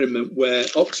environment where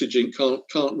oxygen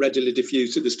can't readily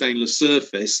diffuse to the stainless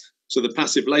surface, so the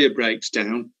passive layer breaks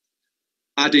down.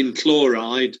 Add in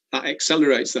chloride, that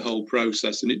accelerates the whole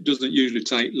process, and it doesn't usually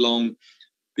take long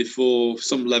before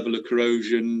some level of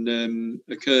corrosion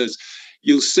occurs.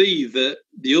 You'll see that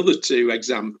the other two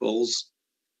examples,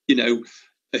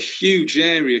 a huge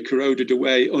area corroded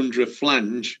away under a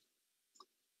flange,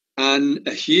 and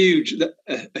a huge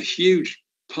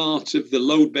part of the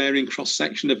load-bearing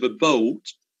cross-section of a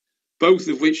bolt, both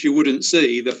of which you wouldn't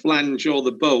see, the flange or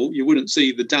the bolt, you wouldn't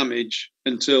see the damage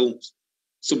until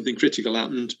something critical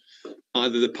happened,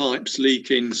 either the pipes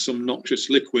leaking some noxious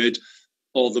liquid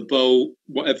or the bolt,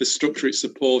 whatever structure it's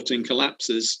supporting,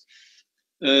 collapses.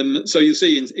 So you'll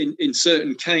see in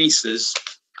certain cases,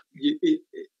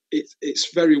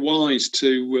 it's very wise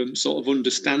to sort of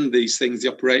understand these things,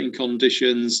 the operating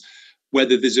conditions,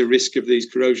 whether there's a risk of these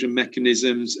corrosion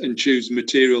mechanisms, and choose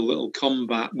material that will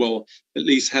combat, well, at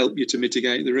least help you to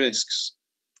mitigate the risks.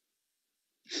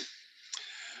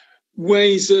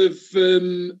 Ways of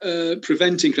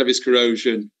preventing crevice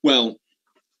corrosion. Well,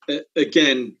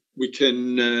 again, we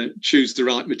can choose the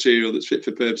right material that's fit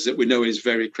for purpose that we know is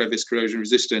very crevice corrosion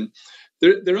resistant.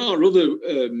 There are other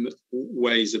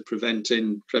ways of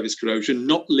preventing crevice corrosion,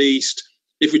 not least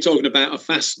if we're talking about a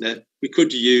fastener. We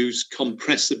could use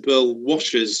compressible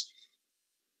washers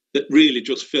that really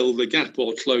just fill the gap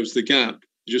or close the gap,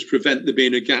 just prevent there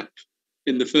being a gap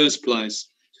in the first place.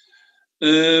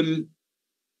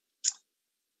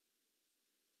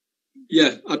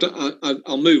 Yeah,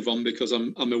 I'll move on because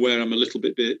I'm aware I'm a little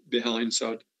bit behind,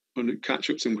 so I want to catch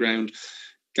up some ground.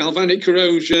 Galvanic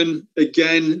corrosion,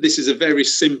 again, this is a very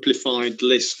simplified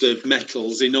list of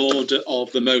metals in order of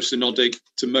the most anodic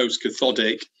to most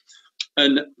cathodic.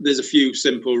 And there's a few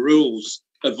simple rules.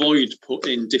 Avoid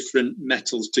putting different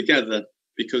metals together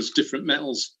because different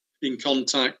metals in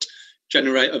contact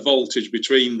generate a voltage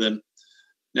between them.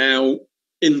 Now,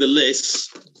 in the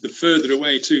list, the further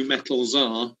away two metals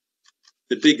are,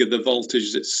 the bigger the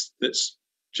voltage that's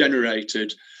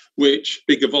generated, which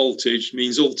bigger voltage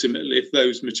means ultimately if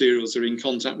those materials are in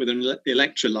contact with an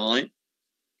electrolyte,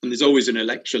 and there's always an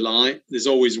electrolyte, there's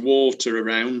always water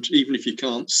around, even if you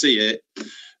can't see it.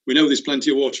 We know there's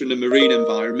plenty of water in a marine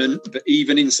environment, but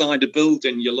even inside a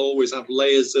building, you'll always have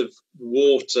layers of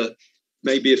water,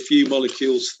 maybe a few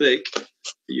molecules thick that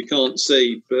you can't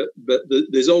see, but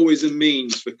there's always a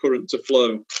means for current to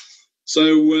flow.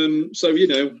 So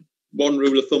one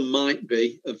rule of thumb might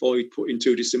be avoid putting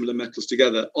two dissimilar metals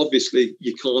together. Obviously,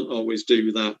 you can't always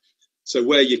do that. So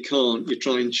where you can't, you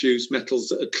try and choose metals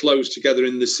that are close together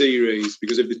in the series,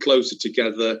 because if they're closer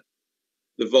together,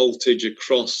 the voltage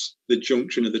across the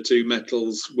junction of the two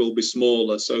metals will be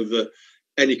smaller, so that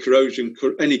any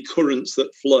currents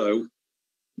that flow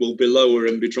will be lower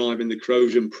and be driving the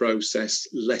corrosion process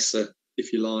lesser,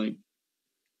 if you like.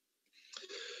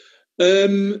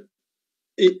 I've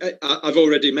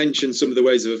already mentioned some of the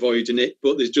ways of avoiding it,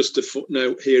 but there's just a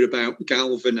footnote here about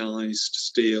galvanized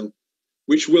steel,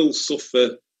 which will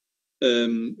suffer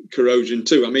corrosion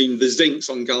too. I mean, the zinc's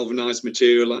on galvanized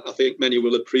material. I think many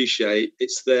will appreciate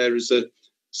it's there as a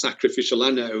sacrificial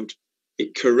anode.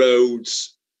 It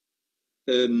corrodes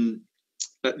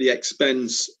at the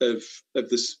expense of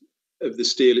the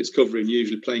steel it's covering,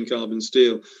 usually plain carbon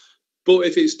steel. But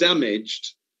if it's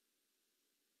damaged,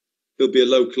 there'll be a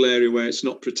local area where it's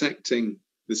not protecting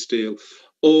the steel.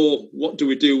 Or what do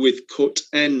we do with cut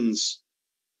ends?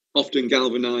 Often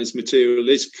galvanized material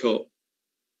is cut,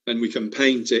 and we can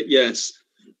paint it, yes,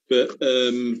 but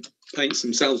paints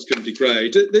themselves can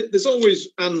degrade. There's always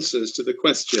answers to the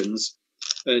questions,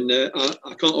 and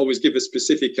I can't always give a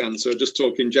specific answer. I just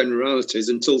talk in generalities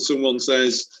until someone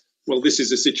says, well, this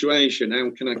is a situation,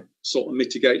 how can I sort of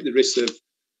mitigate the risk of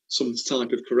some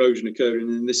type of corrosion occurring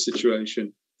in this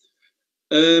situation?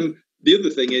 The other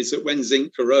thing is that when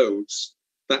zinc corrodes,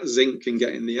 that zinc can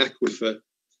get in the aquifer,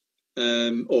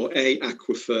 or a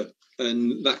aquifer,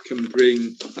 and that can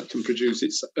produce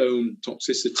its own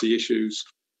toxicity issues.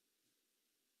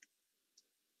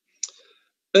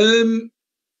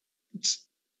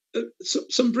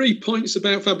 Some brief points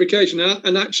about fabrication,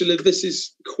 and actually this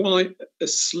is quite a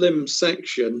slim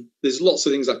section. There's lots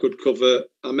of things I could cover.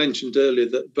 I mentioned earlier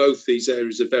that both these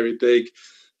areas are very big.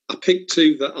 I picked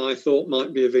two that I thought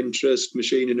might be of interest: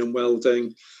 machining and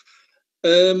welding.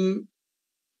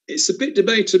 It's a bit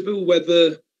debatable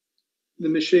whether the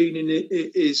machining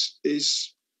is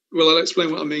well, I'll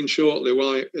explain what I mean shortly,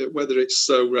 whether it's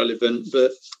so relevant,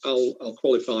 but I'll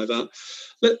qualify that.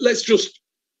 Let's just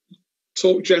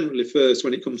talk generally first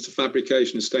when it comes to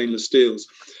fabrication of stainless steels.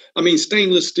 I mean,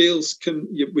 stainless steels,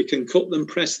 we can cut them,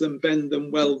 press them, bend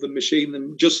them, weld them, machine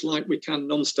them, just like we can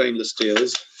non-stainless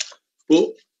steels. But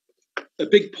a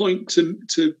big point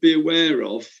to be aware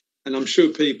of, and I'm sure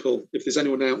people, if there's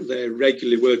anyone out there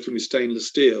regularly working with stainless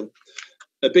steel,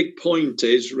 a big point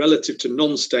is relative to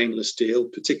non-stainless steel,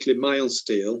 particularly mild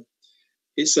steel,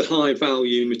 it's a high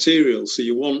value material. So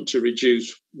you want to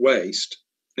reduce waste,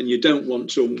 and you don't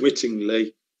want to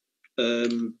unwittingly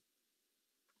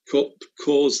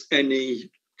cause any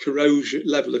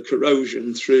level of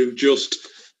corrosion through just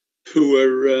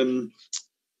poor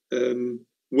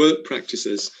work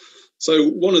practices. So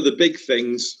one of the big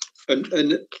things,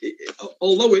 and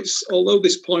although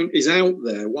this point is out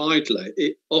there widely,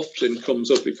 it often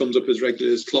comes up as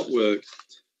regular as clockwork.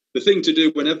 The thing to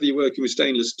do whenever you're working with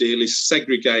stainless steel is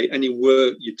segregate any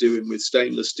work you're doing with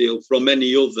stainless steel from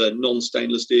any other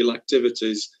non-stainless steel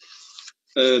activities.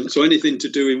 So anything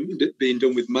being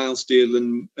done with mild steel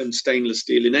and stainless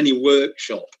steel in any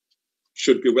workshop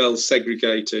should be well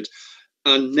segregated,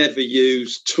 and never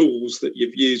use tools that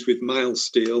you've used with mild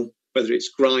steel, whether it's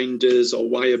grinders or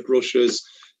wire brushers.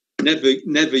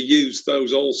 Never use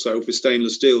those also for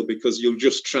stainless steel, because you'll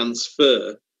just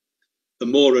transfer the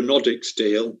more anodic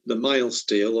steel, the mild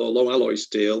steel or low alloy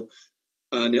steel,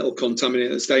 and it'll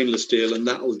contaminate the stainless steel, and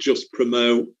that'll just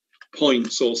promote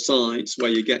points or sites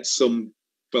where you get the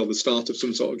start of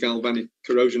some sort of galvanic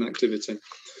corrosion activity.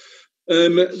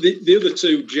 The other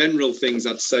two general things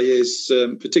I'd say is,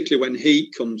 particularly when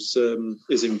heat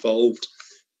is involved,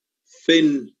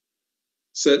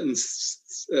 certain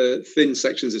thin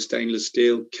sections of stainless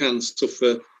steel can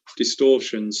suffer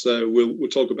distortion. So we'll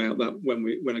talk about that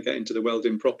when I get into the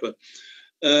welding proper.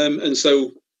 And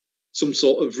so some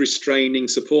sort of restraining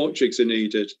support jigs are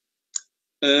needed.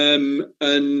 And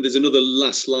there's another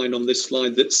last line on this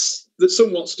slide that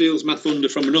somewhat steals my thunder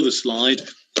from another slide.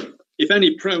 If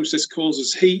any process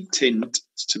causes heat tint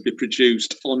to be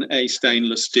produced on a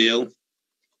stainless steel,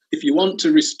 if you want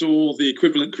to restore the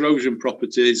equivalent corrosion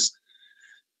properties,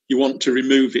 you want to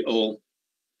remove it all.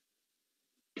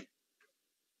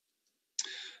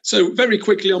 So very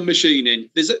quickly on machining,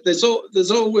 there's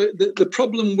always the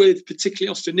problem with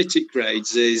particularly austenitic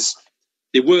grades is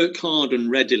they work hard and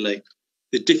readily.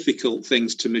 The difficult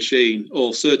things to machine,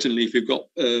 or certainly if you've got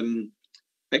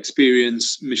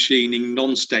experience machining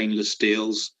non-stainless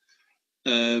steels,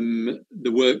 the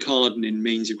work hardening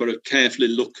means you've got to carefully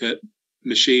look at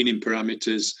machining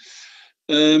parameters.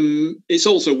 It's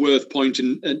also worth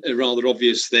pointing a rather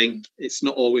obvious thing. It's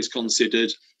not always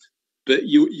considered, but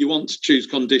you want to choose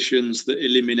conditions that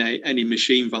eliminate any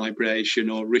machine vibration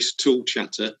or risk tool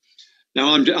chatter.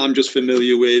 Now, I'm just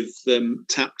familiar with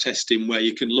tap testing, where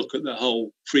you can look at the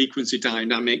whole frequency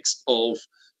dynamics of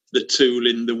the tool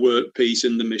in the workpiece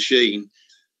and the machine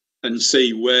and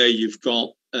see where you've got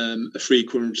a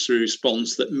frequency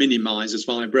response that minimises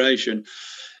vibration.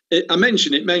 I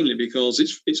mention it mainly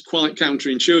because it's quite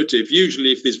counterintuitive.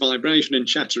 Usually, if there's vibration and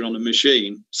chatter on a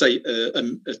machine, say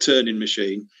a turning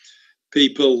machine,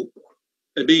 people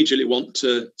immediately want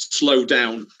to slow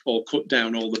down or cut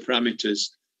down all the parameters.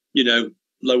 You know,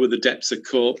 lower the depth of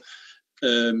cut,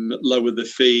 lower the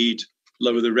feed,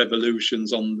 lower the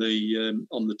revolutions on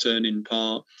the turning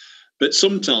part. But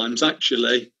sometimes,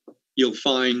 actually, you'll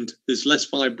find there's less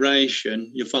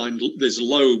vibration. You'll find there's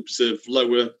lobes of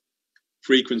lower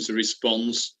frequency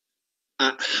response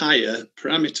at higher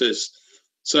parameters.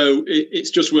 So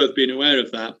it's just worth being aware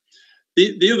of that.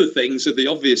 The other things are the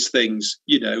obvious things,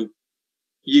 you know,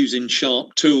 using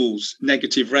sharp tools,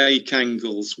 negative rake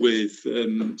angles with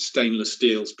stainless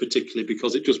steels, particularly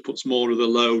because it just puts more of the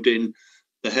load in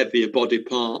the heavier body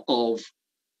part of,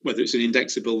 whether it's an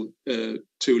indexable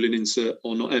tooling insert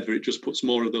or not ever, it just puts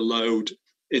more of the load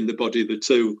in the body of the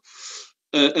tool.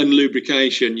 And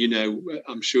lubrication, you know,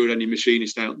 I'm sure any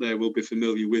machinist out there will be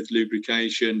familiar with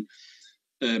lubrication,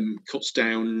 cuts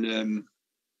down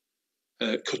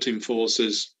cutting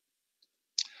forces.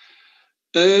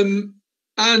 And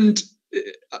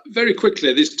very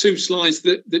quickly, there's two slides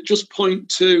that just point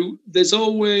to there's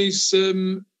always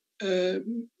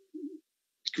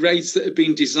grades that have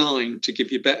been designed to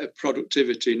give you better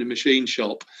productivity in a machine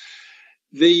shop.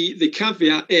 The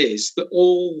caveat is that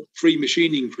all free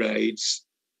machining grades,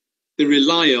 they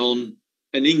rely on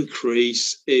an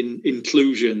increase in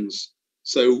inclusions,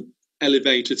 so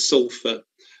elevated sulfur.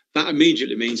 That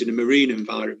immediately means in a marine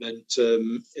environment,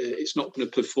 it's not going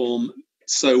to perform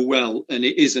so well, and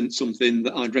it isn't something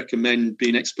that I'd recommend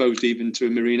being exposed even to a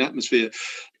marine atmosphere.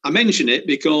 I mention it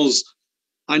because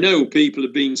I know people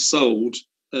have been sold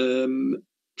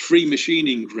free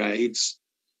machining grades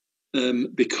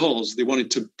because they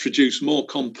wanted to produce more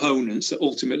components that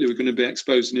ultimately were going to be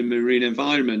exposed in a marine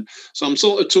environment. So I'm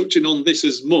sort of touching on this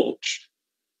as much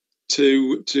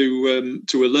to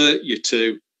alert you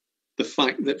to the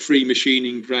fact that free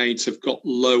machining grades have got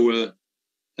lower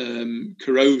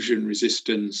corrosion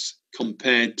resistance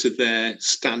compared to their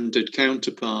standard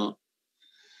counterpart.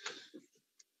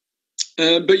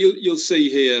 But you'll see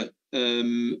here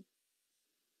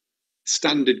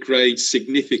standard grades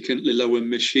significantly lower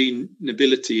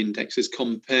machinability indexes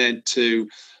compared to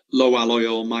low alloy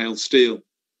or mild steel.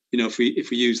 You know, if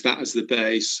we use that as the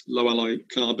base, low alloy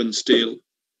carbon steel,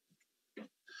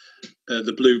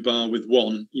 the blue bar with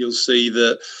 1, you'll see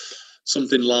that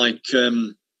something like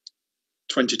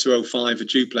 2205, a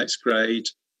duplex grade,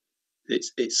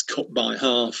 it's cut by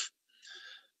half.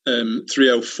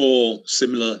 304,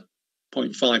 similar,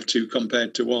 0.52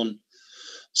 compared to 1.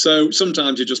 So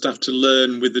sometimes you just have to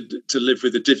learn to live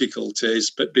with the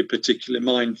difficulties, but be particularly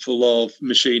mindful of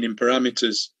machining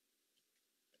parameters.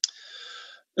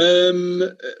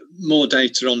 More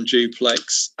data on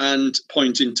duplex, and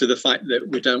pointing to the fact that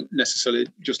we don't necessarily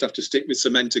just have to stick with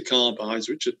cementer carbides,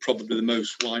 which are probably the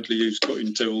most widely used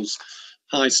cutting tools.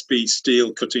 High-speed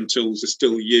steel cutting tools are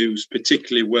still used,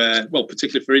 particularly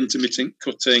for intermittent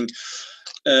cutting,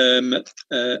 and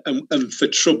for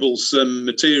troublesome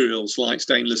materials like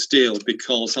stainless steel,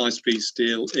 because high-speed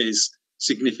steel is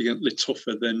significantly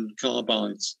tougher than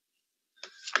carbides.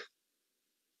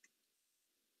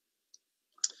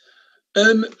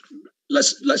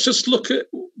 Let's just look at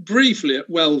briefly at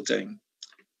welding,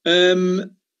 and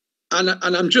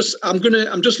I'm just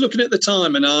looking at the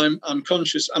time, and I'm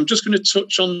conscious. I'm just going to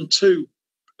touch on 2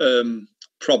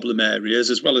 problem areas,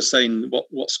 as well as saying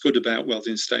what's good about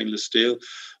welding stainless steel,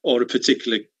 or a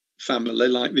particular family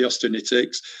like the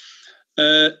austenitics.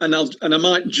 And I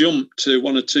might jump to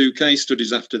 1 or 2 case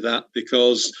studies after that,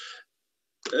 because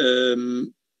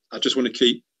I just want to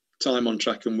keep time on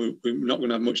track, and we're not going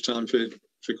to have much time for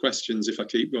questions if I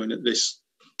keep going at this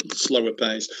slower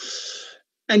pace.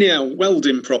 Anyhow,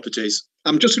 welding properties.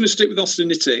 I'm just going to stick with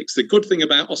austenitics. The good thing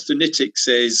about austenitics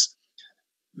is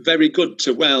very good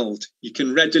to weld. You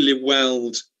can readily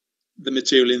weld the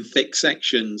material in thick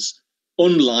sections,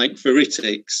 unlike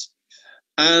ferritics.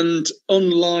 And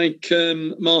unlike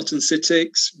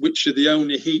martensitics, which are the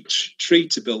only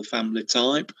heat-treatable family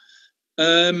type,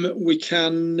 we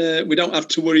don't have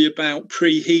to worry about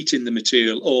preheating the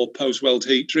material or post-weld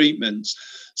heat treatments.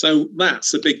 So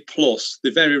that's a big plus.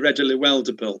 They're very readily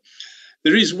weldable.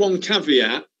 There is one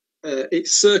caveat.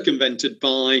 It's circumvented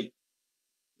by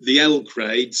the L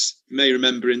grades. You may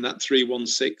remember in that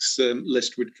 316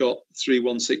 list, we'd got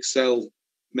 316L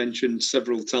mentioned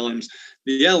several times.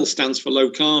 The L stands for low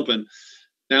carbon.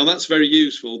 Now that's very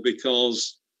useful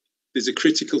because there's a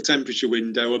critical temperature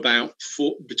window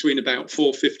between about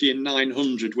 450 and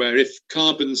 900, where if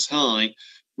carbon's high,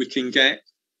 we can get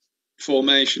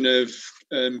formation of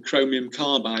chromium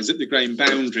carbides at the grain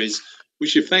boundaries,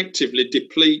 which effectively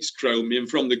depletes chromium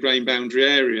from the grain boundary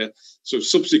area. So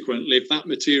subsequently, if that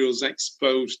material is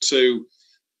exposed to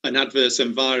an adverse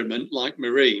environment like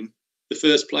marine, the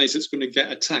first place it's going to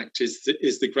get attacked is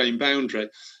the grain boundary.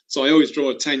 So I always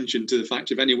draw attention to the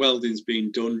fact if any welding's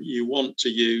being done, you want to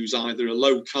use either a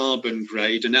low carbon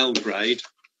grade, an L grade,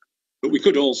 but we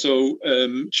could also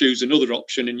choose another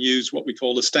option and use what we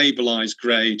call a stabilized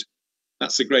grade.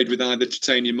 That's a grade with either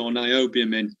titanium or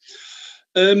niobium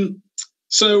in.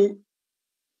 So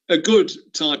a good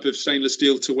type of stainless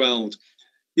steel to weld.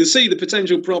 You'll see the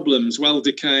potential problems: weld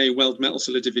decay, weld metal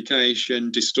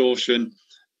solidification, distortion.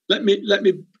 Let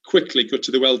me quickly go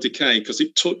to the weld decay because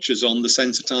it touches on the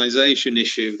sensitization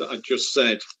issue that I just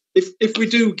said. If we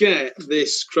do get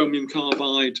this chromium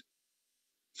carbide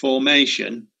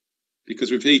formation,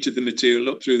 because we've heated the material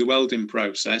up through the welding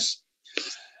process,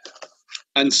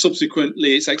 and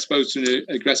subsequently it's exposed to an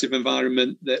aggressive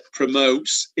environment that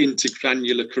promotes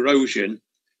intergranular corrosion,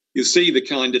 you'll see the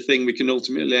kind of thing we can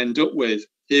ultimately end up with.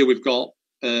 Here we've got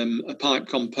a pipe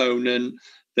component.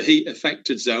 The heat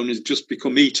affected zone has just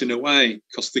become eaten away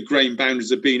because the grain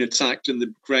boundaries have been attacked and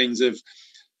the grains have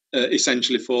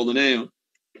essentially fallen out.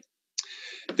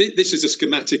 This is a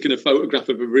schematic and a photograph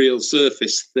of a real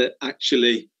surface that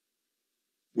actually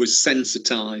was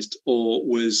sensitized or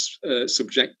was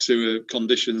subject to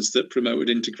conditions that promoted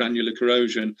intergranular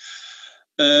corrosion.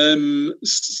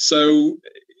 So,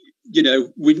 you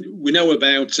know, we know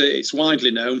about it. It's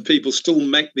widely known. People still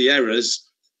make the errors,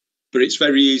 but it's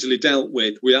very easily dealt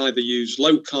with. We either use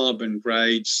low carbon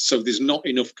grades, so there's not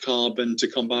enough carbon to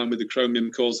combine with the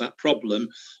chromium cause that problem,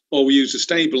 or we use a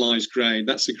stabilized grade.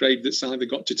 That's a grade that's either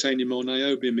got titanium or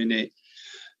niobium in it.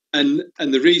 And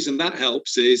the reason that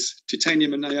helps is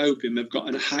titanium and niobium have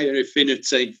got a higher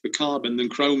affinity for carbon than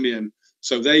chromium.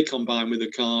 So they combine with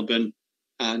the carbon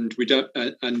and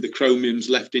and the chromium's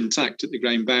left intact at the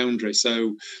grain boundary.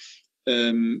 So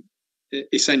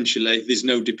essentially, there's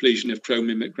no depletion of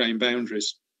chromium at grain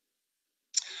boundaries.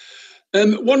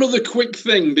 One other quick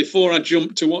thing before I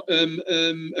jump to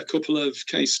a couple of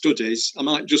case studies. I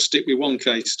might just stick with one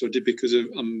case study because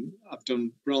I've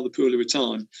done rather poorly with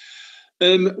time.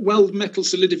 Weld metal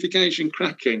solidification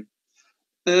cracking.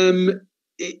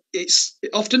 It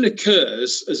often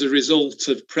occurs as a result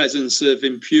of presence of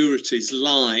impurities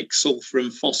like sulfur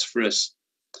and phosphorus.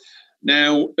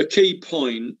 Now, a key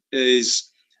point is,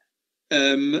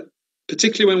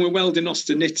 particularly when we're welding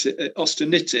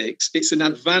austenitics, it's an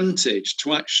advantage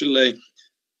to actually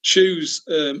choose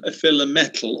a filler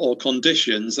metal or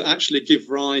conditions that actually give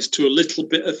rise to a little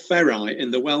bit of ferrite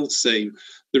in the weld seam.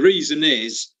 The reason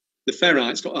is the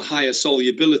ferrite's got a higher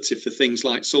solubility for things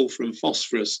like sulfur and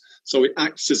phosphorus, so it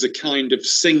acts as a kind of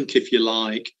sink, if you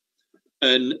like,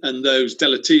 and those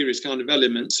deleterious kind of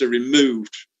elements are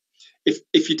removed.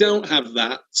 If you don't have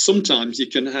that, sometimes you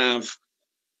can have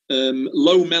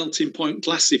low melting point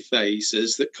glassy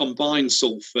phases that combine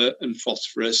sulfur and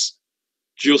phosphorus,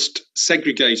 just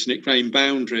segregating at grain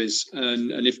boundaries,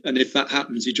 and if that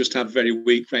happens, you just have very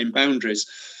weak grain boundaries.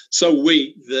 So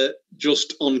weak that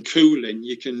just on cooling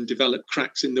you can develop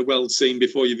cracks in the weld seam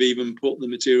before you've even put the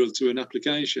material to an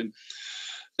application.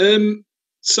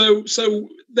 So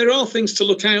there are things to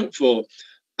look out for.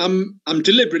 I'm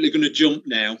deliberately going to jump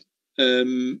now.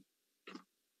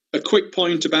 A quick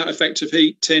point about effective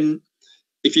heating.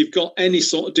 If you've got any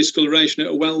sort of discoloration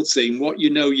at a weld seam, what you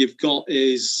know you've got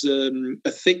is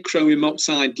a thick chromium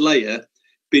oxide layer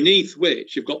beneath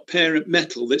which you've got parent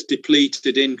metal that's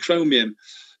depleted in chromium.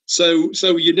 So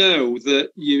you know that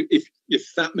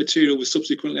if that material was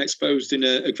subsequently exposed in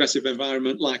an aggressive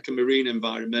environment like a marine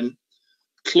environment,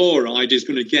 chloride is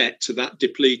going to get to that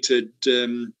depleted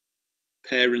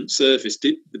parent surface,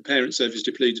 the parent surface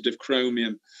depleted of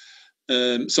chromium.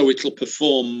 So it'll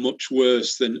perform much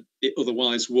worse than it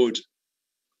otherwise would.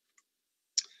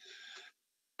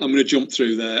 I'm going to jump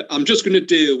through there. I'm just going to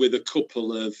deal with a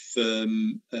couple of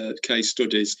case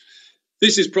studies.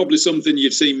 This is probably something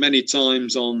you've seen many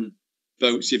times on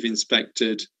boats you've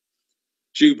inspected.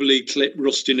 Jubilee clip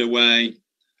rusting away.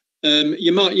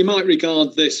 You might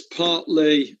regard this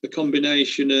partly a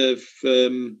combination of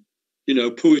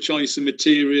poor choice of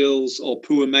materials or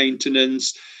poor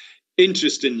maintenance.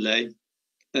 Interestingly,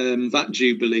 that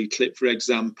Jubilee clip, for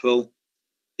example,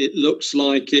 it looks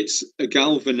like it's a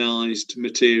galvanized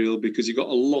material because you've got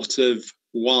a lot of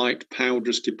white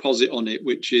powderous deposit on it,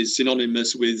 which is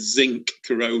synonymous with zinc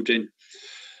corroding.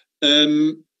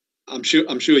 I'm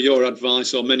sure your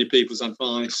advice, or many people's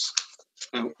advice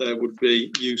out there, would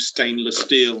be use stainless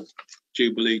steel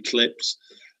Jubilee clips.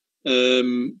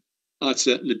 I'd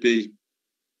certainly be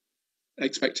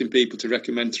expecting people to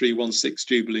recommend 316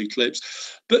 Jubilee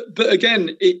clips, but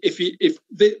again, if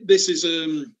this is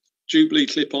Jubilee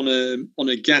clip on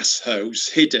a gas hose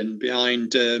hidden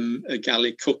behind a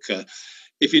galley cooker,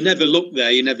 if you never look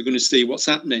there, you're never going to see what's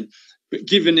happening. But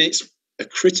given it's a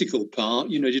critical part,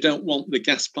 you don't want the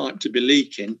gas pipe to be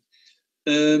leaking.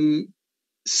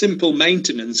 Simple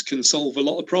maintenance can solve a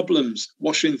lot of problems.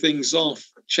 Washing things off,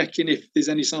 checking if there's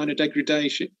any sign of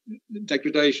degradation.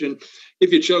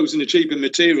 If you've chosen a cheaper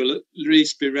material, at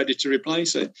least be ready to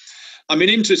replace it. I mean,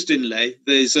 interestingly,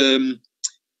 there's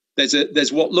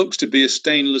what looks to be a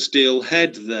stainless steel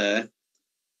head there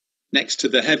next to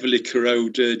the heavily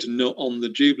corroded nut on the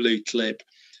Jubilee clip.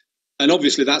 And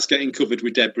obviously that's getting covered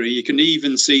with debris. You can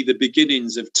even see the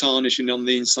beginnings of tarnishing on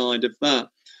the inside of that.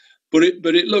 But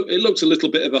it looks a little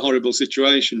bit of a horrible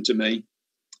situation to me,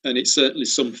 and it's certainly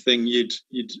something you'd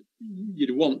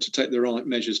want to take the right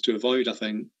measures to avoid, I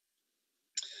think.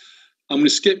 I'm going to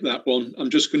skip that one. I'm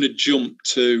just going to jump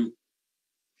to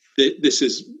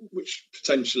which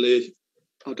potentially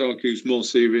I'd argue is more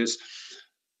serious.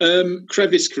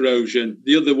 Crevice corrosion.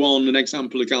 The other one, an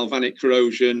example of galvanic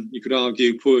corrosion. You could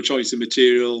argue poor choice of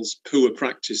materials, poor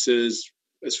practices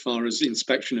as far as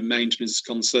inspection and maintenance is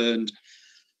concerned.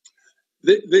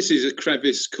 This is a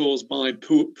crevice caused by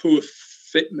poor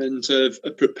fitment of a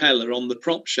propeller on the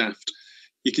prop shaft.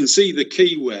 You can see the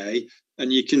keyway,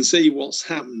 and you can see what's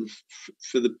happened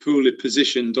for the poorly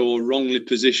positioned or wrongly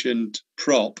positioned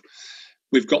prop.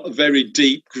 We've got a very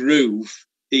deep groove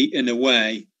eaten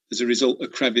away as a result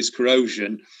of crevice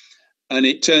corrosion, and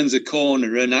it turns a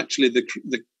corner, and actually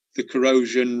the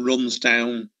corrosion runs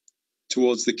down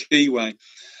towards the keyway.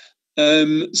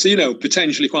 So,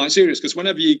 potentially quite serious, because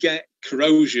whenever you get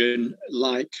corrosion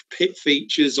like pit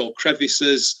features or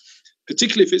crevices,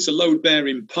 particularly if it's a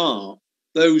load-bearing part,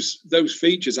 those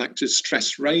features act as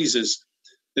stress raisers.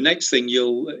 The next thing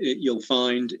you'll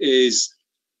find is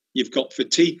you've got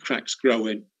fatigue cracks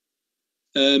growing.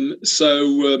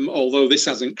 Although this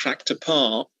hasn't cracked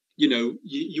apart,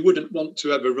 you wouldn't want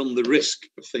to ever run the risk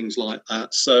of things like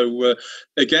that. So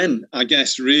again, I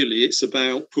guess really it's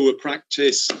about poor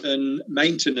practice and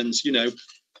maintenance.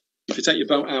 If you take your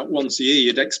boat out once a year,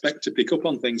 you'd expect to pick up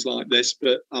on things like this,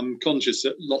 but I'm conscious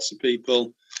that lots of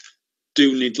people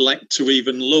do neglect to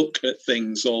even look at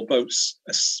things, or boats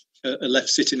are left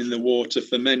sitting in the water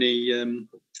for many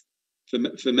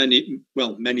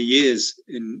many years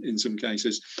in some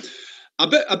cases. I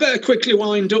better quickly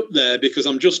wind up there, because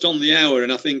I'm just on the hour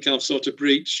and I think I've sort of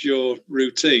breached your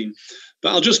routine.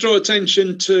 But I'll just draw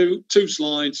attention to two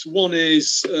slides. One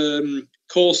is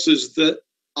courses that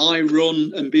I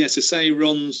run and BSSA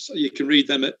runs. You can read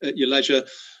them at your leisure.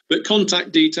 But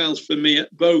contact details for me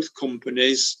at both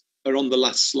companies are on the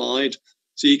last slide.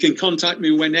 So you can contact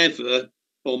me whenever,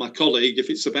 or my colleague, if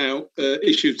it's about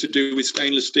issues to do with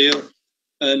stainless steel.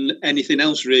 And anything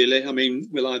else, really. I mean,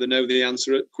 we'll either know the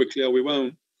answer quickly or we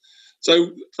won't.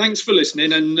 So thanks for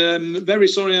listening, and very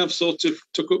sorry I've sort of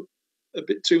took up a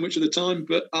bit too much of the time,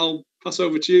 but I'll pass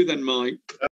over to you then, Mike.